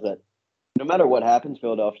realize that no matter what happens,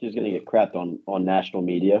 Philadelphia is going to get crapped on national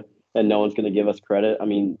media, and no one's going to give us credit. I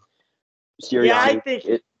mean, Sirianni I think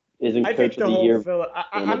isn't I coach think the of the whole year.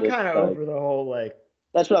 I'm kind of over the whole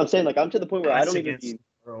That's what I'm saying. I'm to the point where I don't even against be. the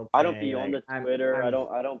world I don't thing. be on the I'm- Twitter. I'm-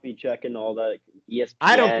 I don't be checking all the ESPN.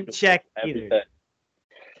 I don't check everything. either.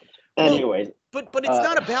 Anyways, But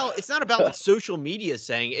it's not about what social media is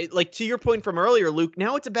saying. It, to your point from earlier, Luke.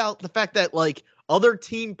 Now it's about the fact that other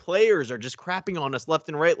team players are just crapping on us left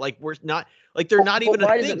and right. We're not they're not even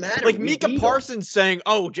why a does it thing. matter? Like We Micah beat 'em. Parsons saying,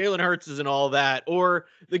 "Oh, Jalen Hurts isn't all that," or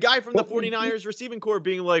the guy from the But we beat- 49ers receiving corps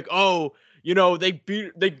being like, "Oh,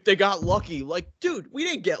 they got lucky." Dude, we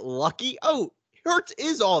didn't get lucky. Oh, Hurts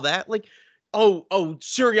is all that. Oh,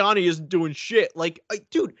 Sirianni isn't doing shit.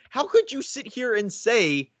 Dude, how could you sit here and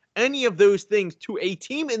say any of those things to a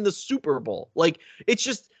team in the Super Bowl? It's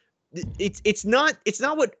just it's not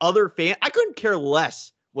what other I couldn't care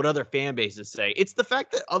less what other fan bases say. It's the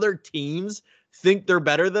fact that other teams think they're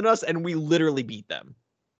better than us and we literally beat them.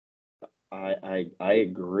 I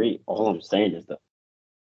agree. All I'm saying is that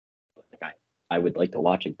I would like to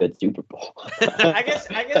watch a good Super Bowl. I guess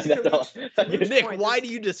That's all. to Luke's Nick, point, why this-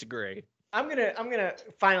 do you disagree? I'm gonna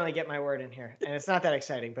finally get my word in here, and it's not that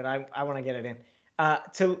exciting, but I want to get it in.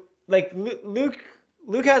 To like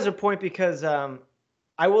Luke has a point because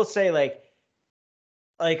I will say like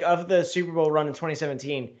of the Super Bowl run in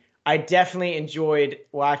 2017, I definitely enjoyed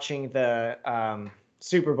watching the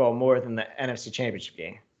Super Bowl more than the NFC Championship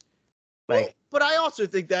game. Well, Like but I also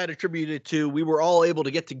think that attributed to we were all able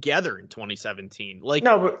to get together in 2017. Like,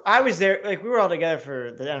 no, but I was there. Like we were all together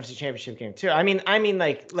for the NFC Championship game too. I mean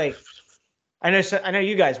like I know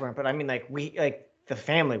you guys weren't, but I mean like the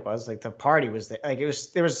family was like the party was there. Like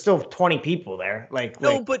there was still 20 people there.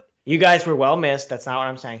 no, but You guys were well missed. That's not what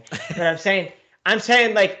I'm saying. But I'm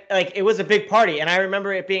saying like it was a big party, and I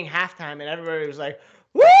remember it being halftime, and everybody was like,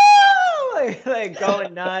 "Woo!" like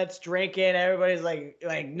going nuts, drinking. Everybody's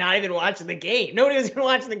like not even watching the game. Nobody was even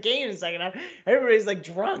watching the game in the second half. Everybody's like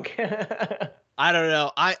drunk. I don't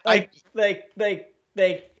know.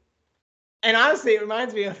 And honestly, it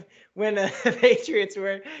reminds me of when the Patriots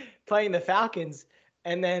were playing the Falcons,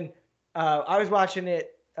 and then I was watching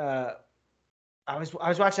it. I was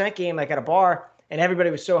watching that game like at a bar, and everybody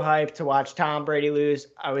was so hyped to watch Tom Brady lose.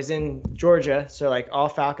 I was in Georgia, so like all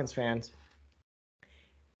Falcons fans,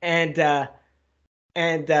 and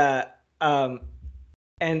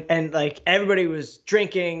like everybody was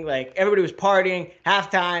drinking, like everybody was partying.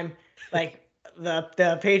 Halftime, like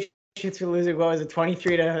the Patriots were losing. What was it,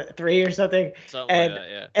 23-3 or something? something And-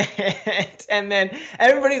 like that, yeah. and then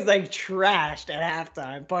everybody's like trashed at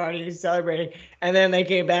halftime, partying, celebrating, and then they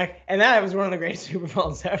came back, and that was one of the great Super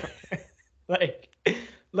Bowls ever.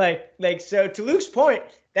 So to Luke's point,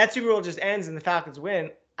 that Super Bowl just ends and the Falcons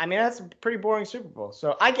win. I mean, that's a pretty boring Super Bowl.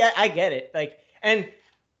 So I get it. Like, and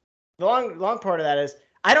the long part of that is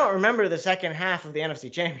I don't remember the second half of the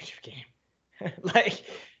NFC Championship game.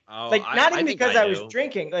 Oh, Not even think because I was do.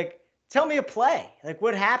 drinking. Like, tell me a play. Like,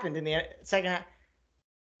 what happened in the second half?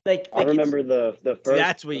 I remember the first.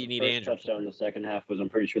 that's what you the need first Andrew touchdown in the second half was, I'm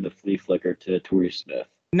pretty sure, the flea flicker to Torrey Smith.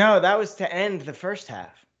 No, that was to end the first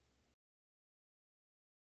half.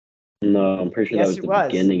 No, I'm pretty sure Yes, that was it the was.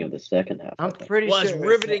 beginning of the second half. I I'm think. pretty Well, sure. as it was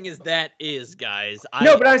riveting as that is, guys.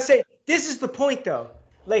 No, but I was saying this is the point though.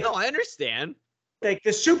 Like, no, I understand. like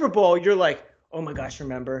the Super Bowl, you're like, oh my gosh,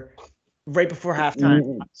 remember right before halftime,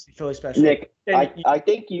 Mm. obviously Philly special. Nick, And I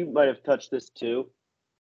think you might have touched this too.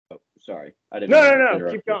 Oh, sorry, I didn't. no, mean to no,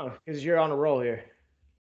 interrupt keep you. going because you're on a roll here.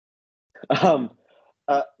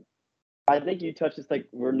 I think you touched this, like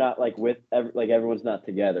we're not like everyone's not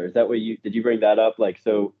together. Is that what did you bring that up? Like,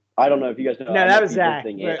 so I don't know if you guys know. No, I'm that a was people Zach,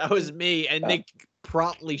 thing, but- That was me, and Oh. Nick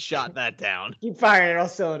promptly shot that down. Keep firing at all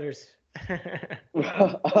cylinders.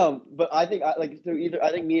 But I think I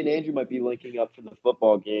think me and Andrew might be linking up for the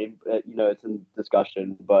football game. It's in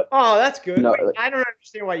discussion, but Oh, that's good. No, Wait, I don't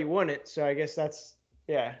understand why you wouldn't. So I guess that's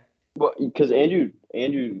yeah. because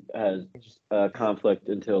Andrew has conflict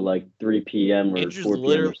until like 3 p.m. or Andrew's 4 p.m.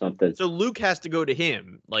 literally- or something. So Luke has to go to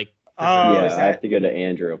him. Like, Oh, yeah, is I that- have to go to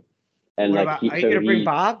Andrew, and What like about, are you gonna bring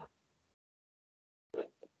Bob?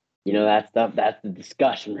 that's the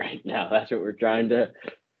discussion right now. That's what we're trying to.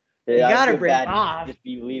 You I gotta feel bring bad Bob. Just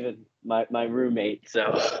be leaving my roommate.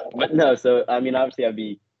 So, but no. So I mean,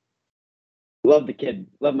 obviously, love the kid,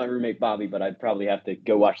 love my roommate Bobby, but I'd probably have to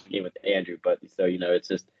go watch the game with Andrew. But so it's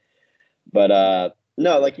just. But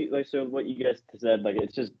no, so what you guys said, like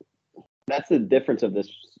it's just that's the difference of this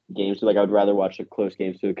game. So like I would rather watch a close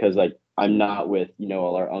game too, because like I'm not with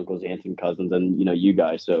all our uncles, aunts, and cousins, and you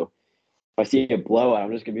guys. So if I see a blowout,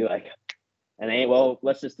 I'm just gonna be like. And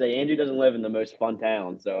let's just say Andrew doesn't live in the most fun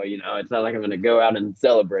town, so it's not like I'm gonna go out and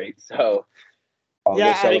celebrate. So I'll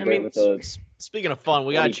Yeah, go I celebrate mean, with the. speaking of fun,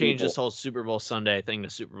 we gotta 20 change this people. whole Super Bowl Sunday thing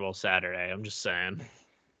to Super Bowl Saturday. I'm just saying.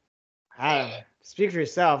 Speak for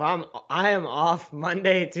yourself. I am off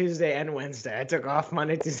Monday, Tuesday, and Wednesday. I took off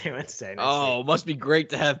Monday, Tuesday, Wednesday. next Oh, week. must be great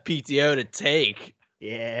to have PTO to take.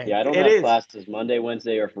 Yeah. Yeah, I don't it have is. classes Monday,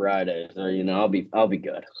 Wednesday, or Friday, so I'll be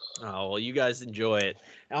good. Oh well, you guys enjoy it.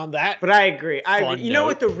 On that, But I agree. Fun You know note.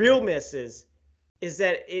 what the real miss is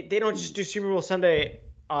that they don't just do Super Bowl Sunday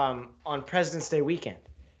on President's Day weekend.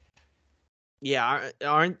 yeah,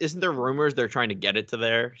 isn't there rumors they're trying to get it to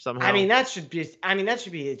there somehow? I mean, that should be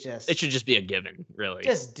just. it should just be a given, really.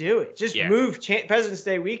 just do it. Just Yeah. move President's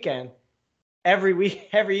Day weekend every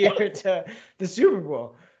year to the Super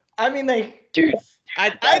Bowl. I mean, like Dude, I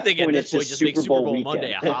think at point, this it's point, just just make Super Super Bowl Bowl weekend.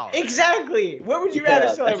 Monday a holiday. exactly. What would you Yeah, rather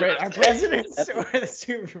that's celebrate, what our I'm presidents saying. or the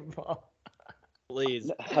Super Bowl?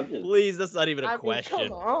 Please, I'm just- please, that's not even a I mean, question.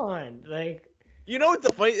 come on, like You know what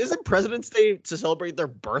the funny isn't President's Day to celebrate their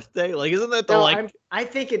birthday? Like, isn't that the No, like? I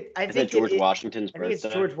think it. I Is think it George it, Washington's I think it's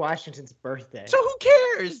birthday? George Washington's birthday. So who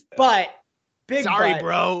cares? But big Sorry, but,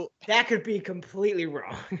 bro. that could be completely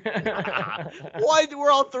wrong. Why do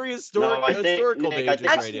we're all three No, I think- historical Nick, I majors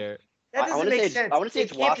think- right here? That I doesn't want to make say sense. I want to say It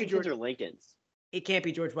it's can't be Washington's George. or Lincoln's. It can't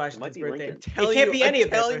be George Washington's be birthday. Lincoln. It can't be any of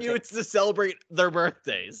their telling you birthdays. it's to celebrate their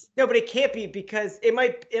birthdays. No, but it can't be because it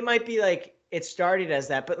might be like it started as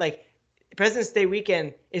that, but like President's Day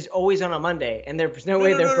weekend is always on a Monday, and there's no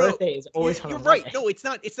way their birthday is always on a You're Monday. right. No, it's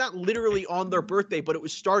not. It's not literally on their birthday, but it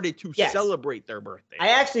was started to Yes. celebrate their birthday. I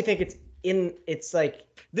actually think it's like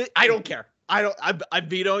I don't care. I'm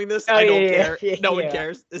vetoing this. Oh, I don't yeah, care. yeah, No one yeah.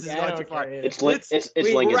 cares. This is I not don't too far. care either. It's Lincoln's.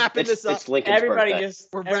 we're wrapping this up. It's Lincoln's everybody birthday. just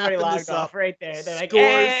We're everybody wrapping logged this off up. right there. They're like, Scores.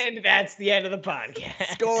 and that's the end of the podcast.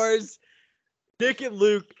 Scores. Nick and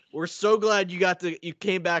Luke, we're so glad you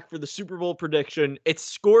came back for the Super Bowl prediction. It's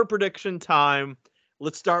score prediction time.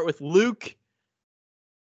 Let's start with Luke.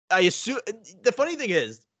 I assume the funny thing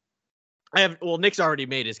is, Nick's already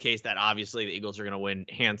made his case that obviously the Eagles are going to win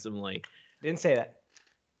handsomely. Didn't say that.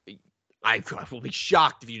 I will be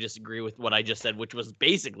shocked if you disagree with what I just said, which was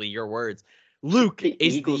basically your words. Luke, The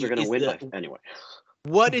Eagles are going to win anyway.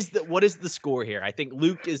 What is the score here? I think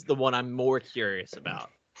Luke is the one I'm more curious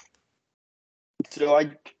about. So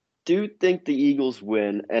I do think the Eagles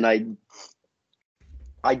win, and I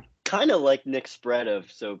kind of like Nick's spread of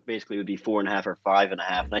so basically it would be 4.5 or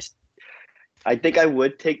 5.5. And I think I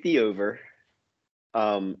would take the over.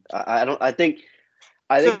 I think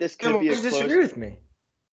this could be a You close. disagree with me.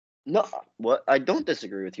 No, what? I don't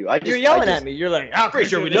disagree with you. You're yelling at me. You're like, oh, Pretty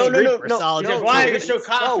sure we Christian, disagree no, for no, a solid no, 10 why are you points. so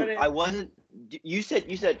confident? No, I wasn't. You said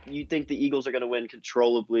you think the Eagles are going to win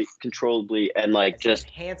controllably, and like just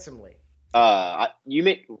handsomely. you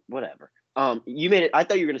made whatever. You made it. I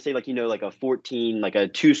thought you were going to say like a 14, like a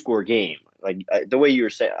 2-score game, like the way you were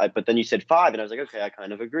saying. But then you said 5, and I was like, okay, I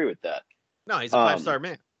kind of agree with that. No, he's a 5-star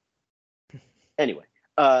man. Anyway,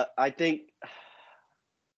 I think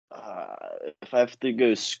if I have to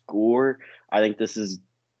go score, I think this is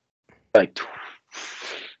like.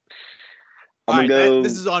 I'm gonna go.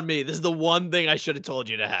 This is on me. This is the one thing I should have told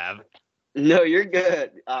you to have. No, you're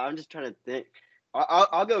good. I'm just trying to think.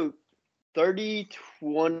 I'll go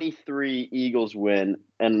 30-23 Eagles win,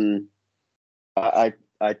 and I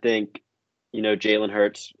think Jalen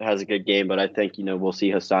Hurts has a good game, but I think we'll see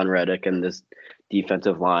Hassan Reddick and this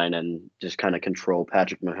defensive line and just kind of control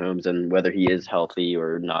Patrick Mahomes, and whether he is healthy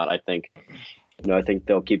or not, I think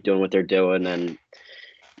they'll keep doing what they're doing, and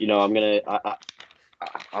I'm gonna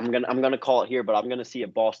call it here, but I'm gonna see a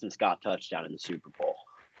Boston Scott touchdown in the Super Bowl.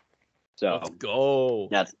 So Let's go.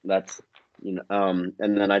 that's and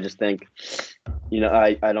then I just think,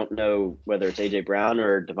 I don't know whether it's AJ Brown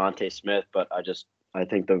or Devontae Smith, but I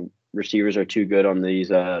think the receivers are too good on these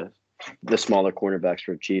the smaller cornerbacks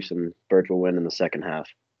for Chiefs, and Birds will win in the second half.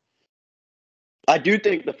 I do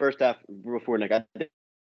think the first half before Nick. I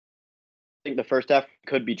think the first half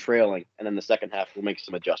could be trailing, and then the second half will make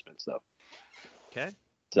some adjustments though. Okay.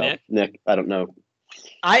 So Nick, I don't know.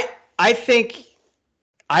 I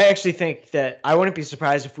actually think that I wouldn't be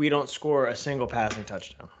surprised if we don't score a single passing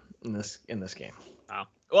touchdown in this game. Wow.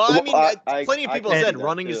 Well, I mean, plenty of I people can said see that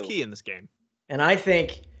running is too. key in this game. And I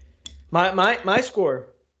think my score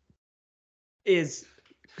is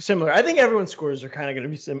similar. I think everyone's scores are kind of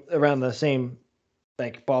going to be around the same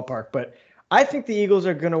like ballpark, but I think the Eagles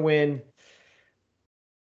are going to win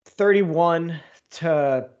 31-24.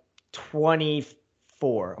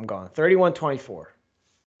 I'm going 31-24.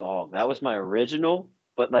 Oh, that was my original,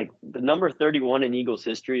 but like the number 31 in Eagles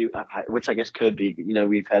history, which I guess could be,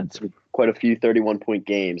 we've had quite a few 31-point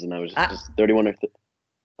games, and I was just 31 or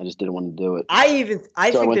I just didn't want to do it.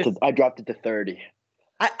 I dropped it to 30.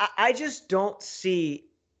 I just don't see.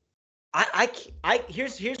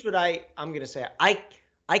 Here's what I'm gonna say. I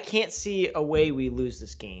can't see a way we lose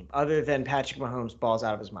this game other than Patrick Mahomes balls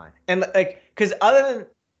out of his mind, and because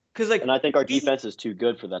and I think our defense is too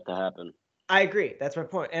good for that to happen. I agree. That's my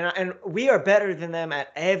point. And we are better than them at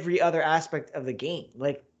every other aspect of the game.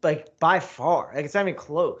 Like by far. Like it's not even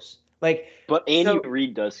close. But Andy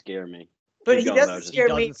Reid does scare me. But he doesn't scare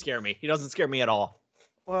me. He doesn't scare me. He doesn't scare me at all.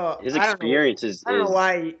 Well, his experience is. I don't know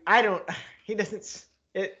why. He doesn't.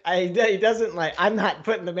 He doesn't like. I'm not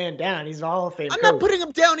putting the man down. He's a Hall of Fame. I'm not putting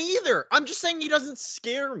him down either. I'm just saying he doesn't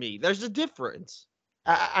scare me. There's a difference.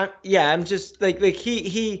 I'm just like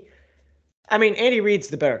he. I mean, Andy Reid's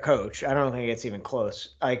the better coach. I don't think it's even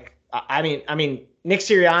close. Like, I mean, Nick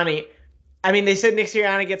Sirianni. I mean, they said Nick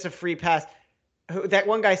Sirianni gets a free pass. That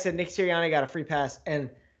one guy said Nick Sirianni got a free pass, and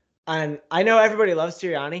I know everybody loves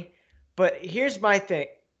Sirianni, but here's my thing.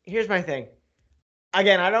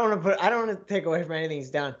 again, I don't want to take away from anything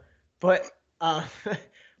he's done, but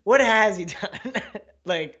what has he done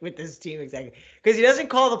like with this team exactly? Because he doesn't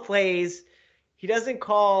call the plays, he doesn't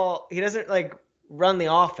like run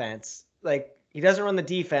the offense, like he doesn't run the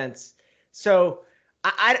defense. So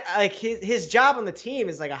I like his job on the team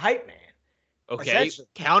is like a hype man. Okay,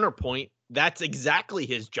 counterpoint. That's exactly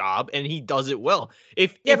his job, and he does it well.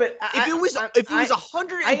 If Yeah, if, but if it was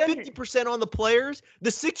 150% on the players, the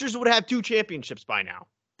Sixers would have 2 championships by now.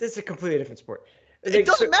 This is a completely different sport. It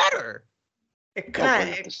doesn't matter. It Don't bring kind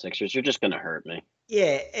up the Sixers. You're just gonna hurt me.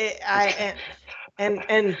 yeah,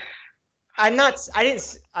 and I'm not. I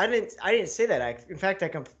didn't say that. In fact, I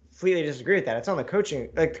completely disagree with that. It's on the coaching.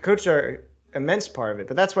 Like the coaches are immense part of it,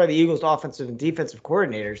 but that's why the Eagles' offensive and defensive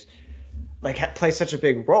coordinators like play such a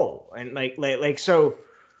big role. And so,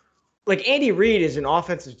 like Andy Reid is an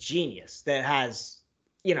offensive genius that has,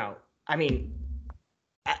 I mean,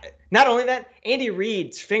 not only that, Andy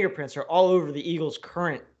Reid's fingerprints are all over the Eagles'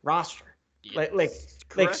 current roster. Yes,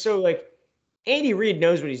 Like Andy Reid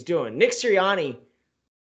knows what he's doing. Nick Sirianni,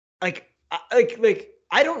 like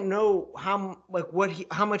I don't know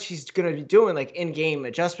how much he's gonna be doing like in game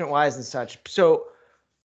adjustment wise and such. So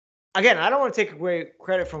again, I don't want to take away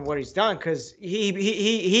credit from what he's done because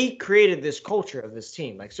he created this culture of this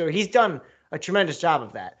team. Like so he's done a tremendous job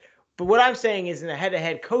of that. But what I'm saying is in a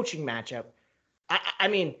head-to-head coaching matchup, I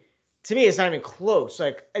mean, to me, it's not even close.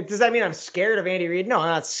 Like, does that mean I'm scared of Andy Reid? No, I'm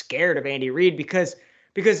not scared of Andy Reid because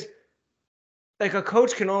like a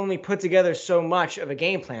coach can only put together so much of a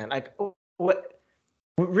game plan. Like what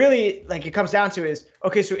really like it comes down to is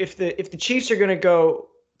okay. So if the Chiefs are gonna go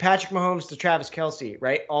Patrick Mahomes to Travis Kelce,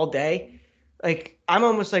 right, all day, like I'm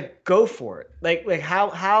almost like go for it. Like how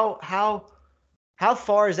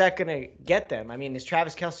far is that gonna get them? I mean, is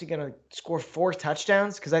Travis Kelce gonna score 4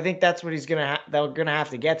 touchdowns? Because I think that's what they're gonna have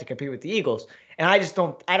to get to compete with the Eagles. And I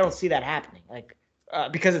don't see that happening. Like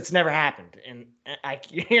because it's never happened, and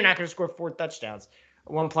you're not gonna score 4 touchdowns,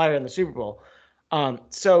 one player in the Super Bowl.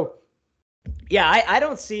 So yeah, I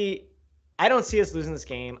don't see us losing this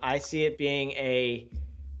game. I see it being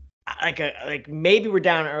like maybe we're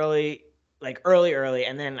down early, like early,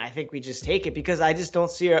 and then I think we just take it because I just don't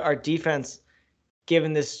see our defense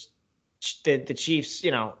giving the Chiefs,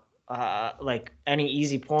 like any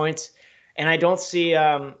easy points, and I don't see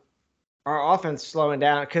our offense slowing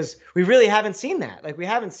down because we really haven't seen that. Like we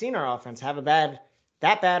haven't seen our offense have that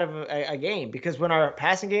bad of a game because when our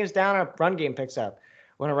passing game's down, our run game picks up.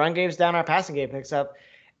 When our run game's down, our passing game picks up.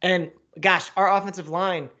 And gosh, our offensive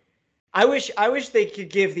line, I wish they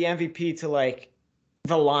could give the MVP to like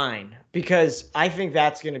the line because I think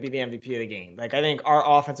that's going to be the MVP of the game. Like I think our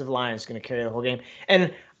offensive line is going to carry the whole game.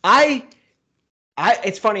 And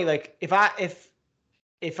it's funny, like if I had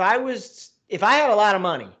a lot of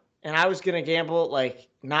money and I was going to gamble, like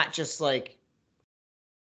not just like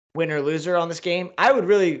win or loser on this game, I would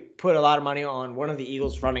really put a lot of money on one of the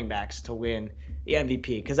Eagles running backs to win the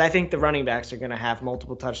MVP because I think the running backs are going to have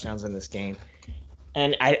multiple touchdowns in this game.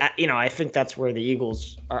 And I think that's where the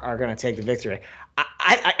Eagles are going to take the victory.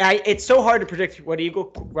 It's so hard to predict what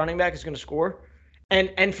Eagle running back is going to score.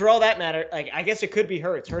 And for all that matter, like I guess it could be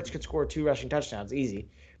Hurts. Hurts could score 2 rushing touchdowns easy.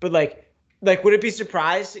 But like would it be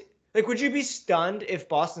surprised? Like, would you be stunned if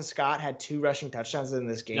Boston Scott had 2 rushing touchdowns in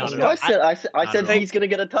this game? No. I said he's going to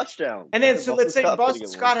get a touchdown. And then so let's say Boston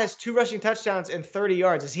Scott has 2 rushing touchdowns and 30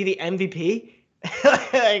 yards. Is he the MVP?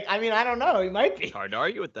 Like, I mean, I don't know. He might be. It's hard to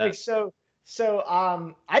argue with that. Like, so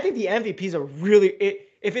I think the MVP is a really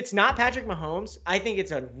if it's not Patrick Mahomes, I think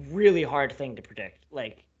it's a really hard thing to predict.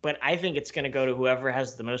 Like, but I think it's going to go to whoever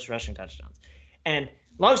has the most rushing touchdowns. And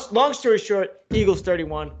long story short, Eagles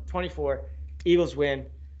 31-24. Eagles win.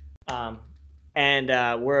 And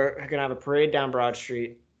we're going to have a parade down Broad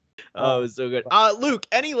Street. Oh, so good. Luke,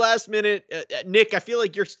 any last minute Nick, I feel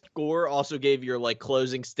like your score also gave your like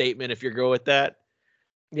closing statement if you're good with that.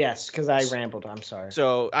 Yes, because I rambled. I'm sorry.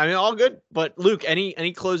 So I mean, all good. But Luke,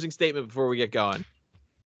 any closing statement before we get going?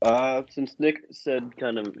 Since Nick said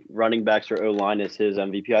kind of running backs or O-line is his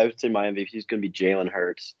MVP, I would say my MVP is going to be Jalen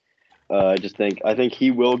Hurts. I think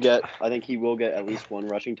he will get at least 1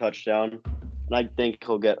 rushing touchdown, and I think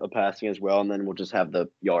he'll get a passing as well, and then we'll just have the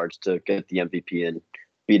yards to get the MVP and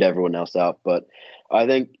beat everyone else out. But I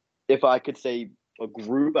think if I could say a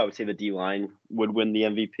group, I would say the D-line would win the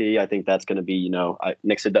MVP. I think that's going to be,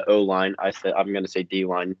 Nick said the O-line. I'm going to say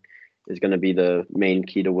D-line is going to be the main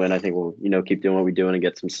key to win. I think we'll, keep doing what we're doing and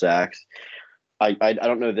get some sacks. I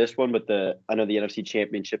don't know this one, but I know the NFC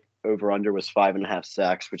Championship over/under was 5.5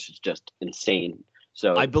 sacks, which is just insane.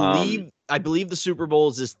 So I believe the Super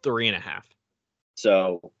Bowl's is 3.5.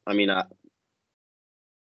 So I mean,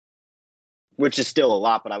 which is still a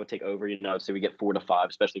lot, but I would take over. So we get 4 to 5,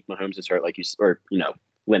 especially if Mahomes is hurt, or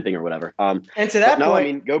limping or whatever. And to that no, point, I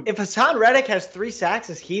mean, go. if Hassan Reddick has 3 sacks,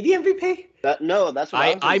 is he the MVP? No, that's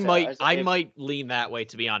what I was might lean that way,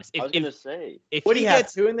 to be honest. I was going to say, if what he do you have?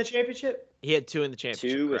 gets 2 in the championship? He had 2 in the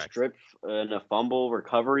championship. 2, correct. a strip and a fumble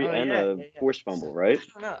recovery and a forced fumble, right?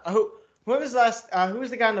 I don't know. Who was who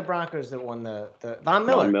was the guy in the Broncos that won the Von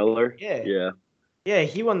Miller? Von Miller. Yeah. Yeah,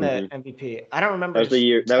 he won the MVP. I don't remember. That was the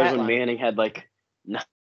year. That was when line. Manning had like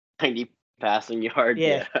 90 passing yards.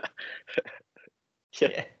 Yeah.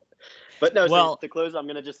 Yeah. But no, well, so to close, I'm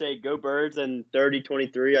gonna just say go Birds and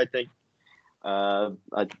 30-23.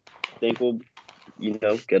 I think we'll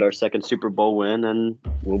get our second Super Bowl win, and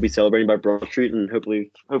we'll be celebrating by Broad Street, and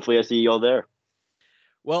hopefully I see you all there.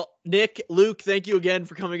 Well, Nick, Luke, thank you again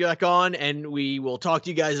for coming back on, and we will talk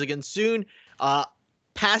to you guys again soon.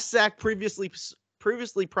 Past Zach previously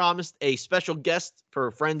promised a special guest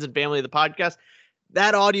for friends and family of the podcast.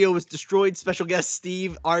 That audio was destroyed. Special guest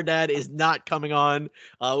Steve, our dad, is not coming on.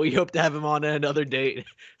 We hope to have him on at another date.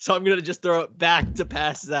 So I'm going to just throw it back to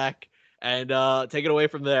Past Zach and take it away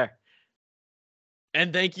from there.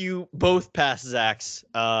 And thank you both, Past Zachs.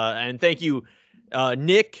 And thank you,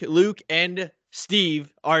 Nick, Luke, and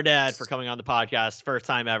Steve, our dad, for coming on the podcast. First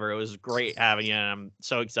time ever. It was great having you, and I'm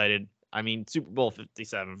so excited. I mean, Super Bowl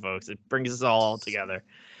 57, folks. It brings us all together.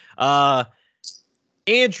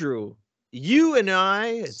 Andrew, you and I,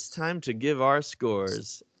 it's time to give our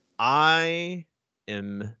scores. I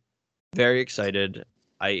am very excited.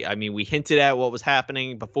 I mean, we hinted at what was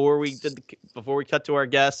happening before we cut to our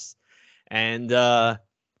guests, and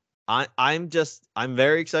I'm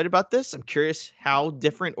very excited about this. I'm curious how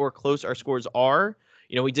different or close our scores are.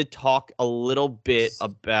 We did talk a little bit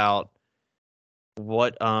about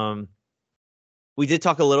what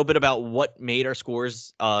made our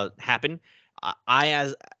scores happen.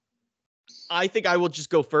 I think I will just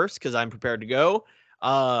go first because I'm prepared to go.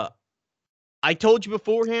 I told you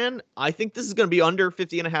beforehand, I think this is going to be under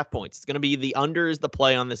 50.5 points. It's going to be the under is the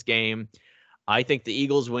play on this game. I think the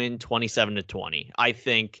Eagles win 27-20. I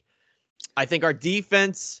think our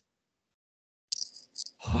defense.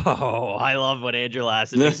 Oh, I love when Andrew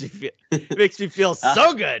laughs. It makes me feel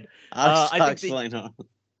so good. I think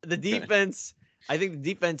the defense. I think the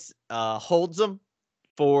defense holds them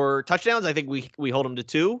for touchdowns. I think we hold them to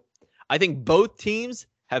 2. I think both teams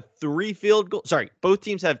have 3 field goals. Sorry, both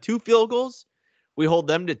teams have 2 field goals. We hold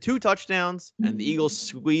them to 2 touchdowns, and the Eagles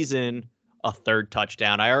squeeze in a 3rd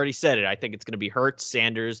touchdown. I already said it. I think it's going to be Hurts,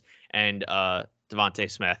 Sanders, and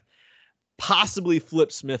Devontae Smith. Possibly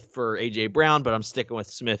flip Smith for A.J. Brown, but I'm sticking with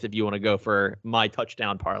Smith if you want to go for my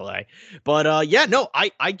touchdown parlay. But I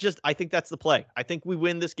think that's the play. I think we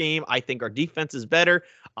win this game. I think our defense is better.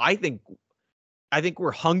 I think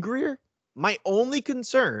we're hungrier. My only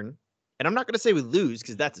concern, and I'm not going to say we lose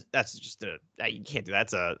because that's just you can't do that.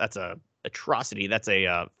 That's a atrocity. That's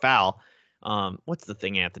a foul. What's the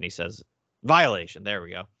thing Anthony says? Violation. There we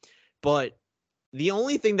go. But the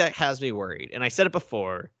only thing that has me worried, and I said it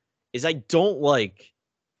before, is I don't like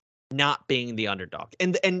not being the underdog.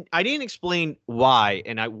 And I didn't explain why,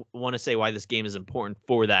 and I want to say why this game is important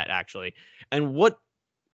for that, actually. And what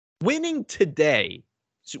winning today,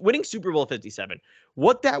 winning Super Bowl 57,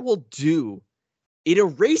 what that will do, it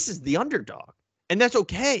erases the underdog. And that's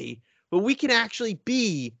okay, but we can actually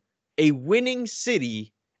be a winning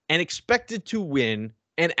city and expected to win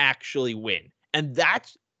and actually win. And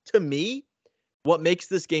that's, to me, what makes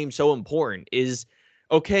this game so important is,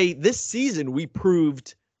 okay, this season we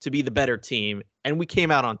proved to be the better team and we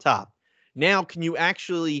came out on top. Now, can you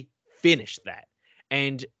actually finish that?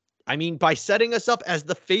 And I mean, by setting us up as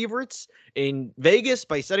the favorites in Vegas,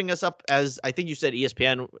 by setting us up as, I think you said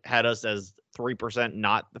ESPN had us as 3%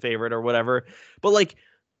 not the favorite or whatever. But like,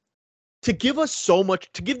 to give us so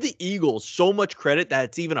much, to give the Eagles so much credit that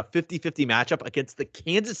it's even a 50-50 matchup against the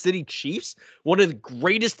Kansas City Chiefs, one of the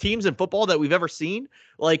greatest teams in football that we've ever seen.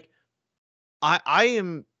 Like, I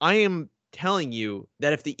am telling you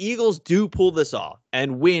that if the Eagles do pull this off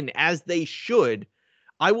and win as they should,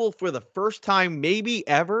 I will, for the first time maybe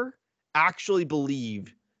ever, actually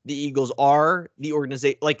believe the Eagles are the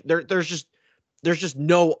organization. Like, there's just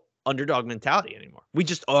no underdog mentality anymore. We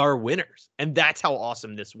just are winners, and that's how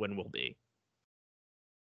awesome this win will be.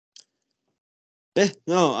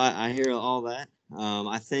 No, I hear all that.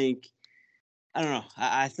 I think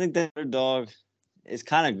the underdog is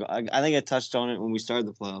kind of. I think I touched on it when we started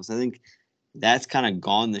the playoffs. I think that's kind of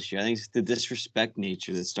gone this year. I think it's the disrespect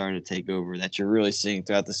nature that's starting to take over that you're really seeing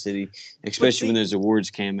throughout the city, especially when those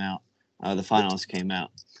awards came out, the finals came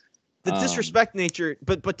out. The disrespect nature,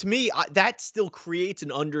 but to me, that still creates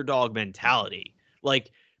an underdog mentality.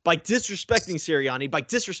 Like, by disrespecting Sirianni, by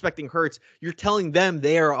disrespecting Hurts, you're telling them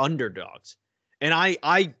they are underdogs. And I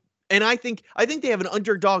think they have an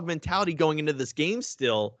underdog mentality going into this game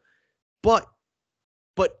still, but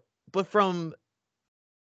from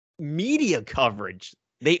media coverage,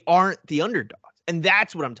 they aren't the underdogs. And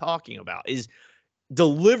that's what I'm talking about, is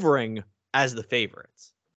delivering as the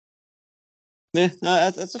favorites. Yeah, no,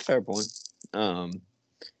 that's a fair point.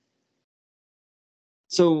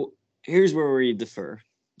 So here's where we defer.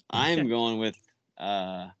 I'm going with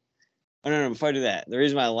no, before I do that, the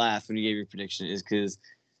reason why I laughed when you gave your prediction is because,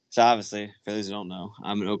 so obviously, for those who don't know,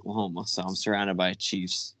 I'm in Oklahoma, so I'm surrounded by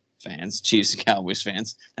Chiefs fans, Chiefs and Cowboys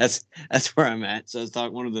fans. That's where I'm at. So I was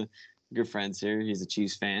talking to one of the good friends here. He's a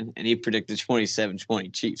Chiefs fan, and he predicted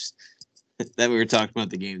 27-20 Chiefs. That we were talking about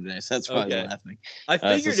the game today, so that's why I was laughing. I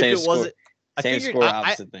figured if it wasn't,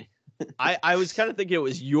 opposite thing. I was kind of thinking it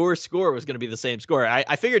was your score was going to be the same score.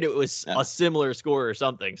 I figured it was a similar score or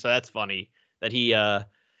something. So that's funny that he.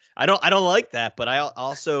 I don't like that, but I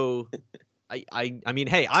also, I mean,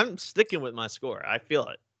 hey, I'm sticking with my score. I feel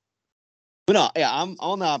it. But no, yeah, I'm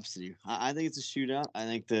on the opposite of you. I think it's a shootout. I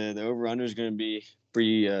think the over under is going to be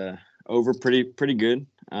pretty good.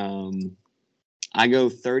 I go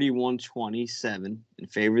 31-27 in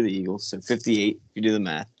favor of the Eagles, so 58 if you do the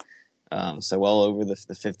math. So well over the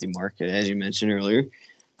 50 mark, as you mentioned earlier.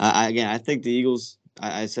 I think the Eagles,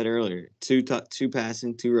 I said earlier, two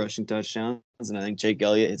passing, 2 rushing touchdowns, and I think Jake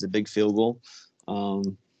Elliott hits a big field goal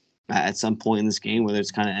at some point in this game, whether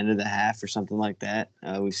it's kind of end of the half or something like that.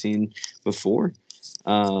 We've seen before.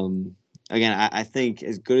 I think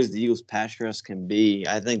as good as the Eagles' pass rush can be,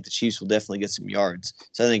 I think the Chiefs will definitely get some yards.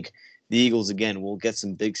 So I think the Eagles, again, will get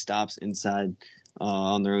some big stops inside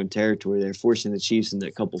on their own territory. They're forcing the Chiefs into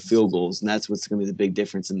a couple field goals, and that's what's going to be the big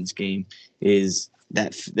difference in this game, is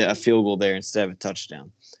that a field goal there instead of a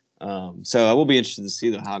touchdown. So I will be interested to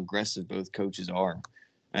see how aggressive both coaches are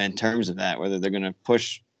in terms of that, whether they're going to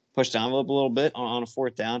push the envelope a little bit on a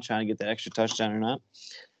 4th down, trying to get that extra touchdown or not.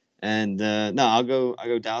 And no, I'll go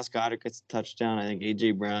Dallas Goedert gets a touchdown. I think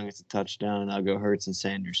A.J. Brown gets a touchdown, and I'll go Hurts and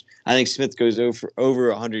Sanders. I think Smith goes over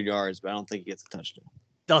 100 yards, but I don't think he gets a touchdown.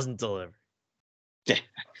 Doesn't deliver. Yeah,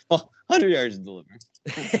 well, 100 yards is delivering.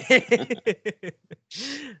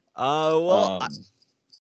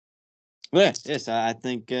 Yes, I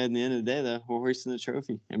think at the end of the day, though, we're hoisting the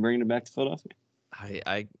trophy and bringing it back to Philadelphia.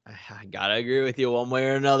 I gotta agree with you one way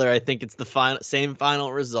or another. I think it's the same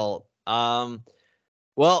final result.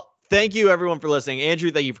 Well, thank you everyone for listening.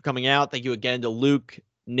 Andrew, thank you for coming out. Thank you again to Luke,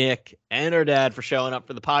 Nick, and our dad for showing up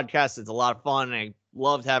for the podcast. It's a lot of fun, and I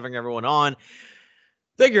loved having everyone on.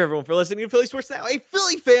 Thank you everyone for listening to Philly Sports Now, a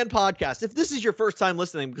Philly fan podcast. If this is your first time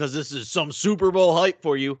listening because this is some Super Bowl hype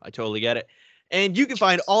for you, I totally get it. And you can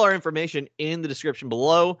find all our information in the description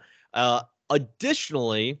below.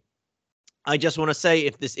 Additionally, I just want to say,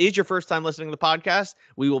 if this is your first time listening to the podcast,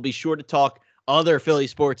 we will be sure to talk other Philly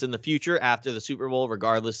sports in the future after the Super Bowl,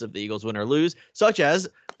 regardless if the Eagles win or lose, such as,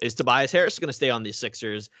 is Tobias Harris going to stay on the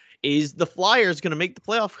Sixers? Is the Flyers going to make the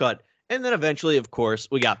playoff cut? And then eventually, of course,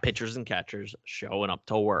 we got pitchers and catchers showing up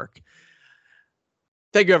to work.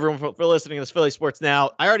 Thank you, everyone, for listening to this Philly Sports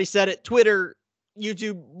Now. I already said it. Twitter,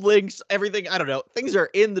 YouTube, links, everything. I don't know. Things are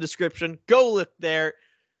in the description. Go look there.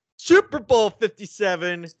 Super Bowl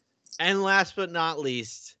 57. And last but not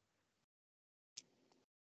least,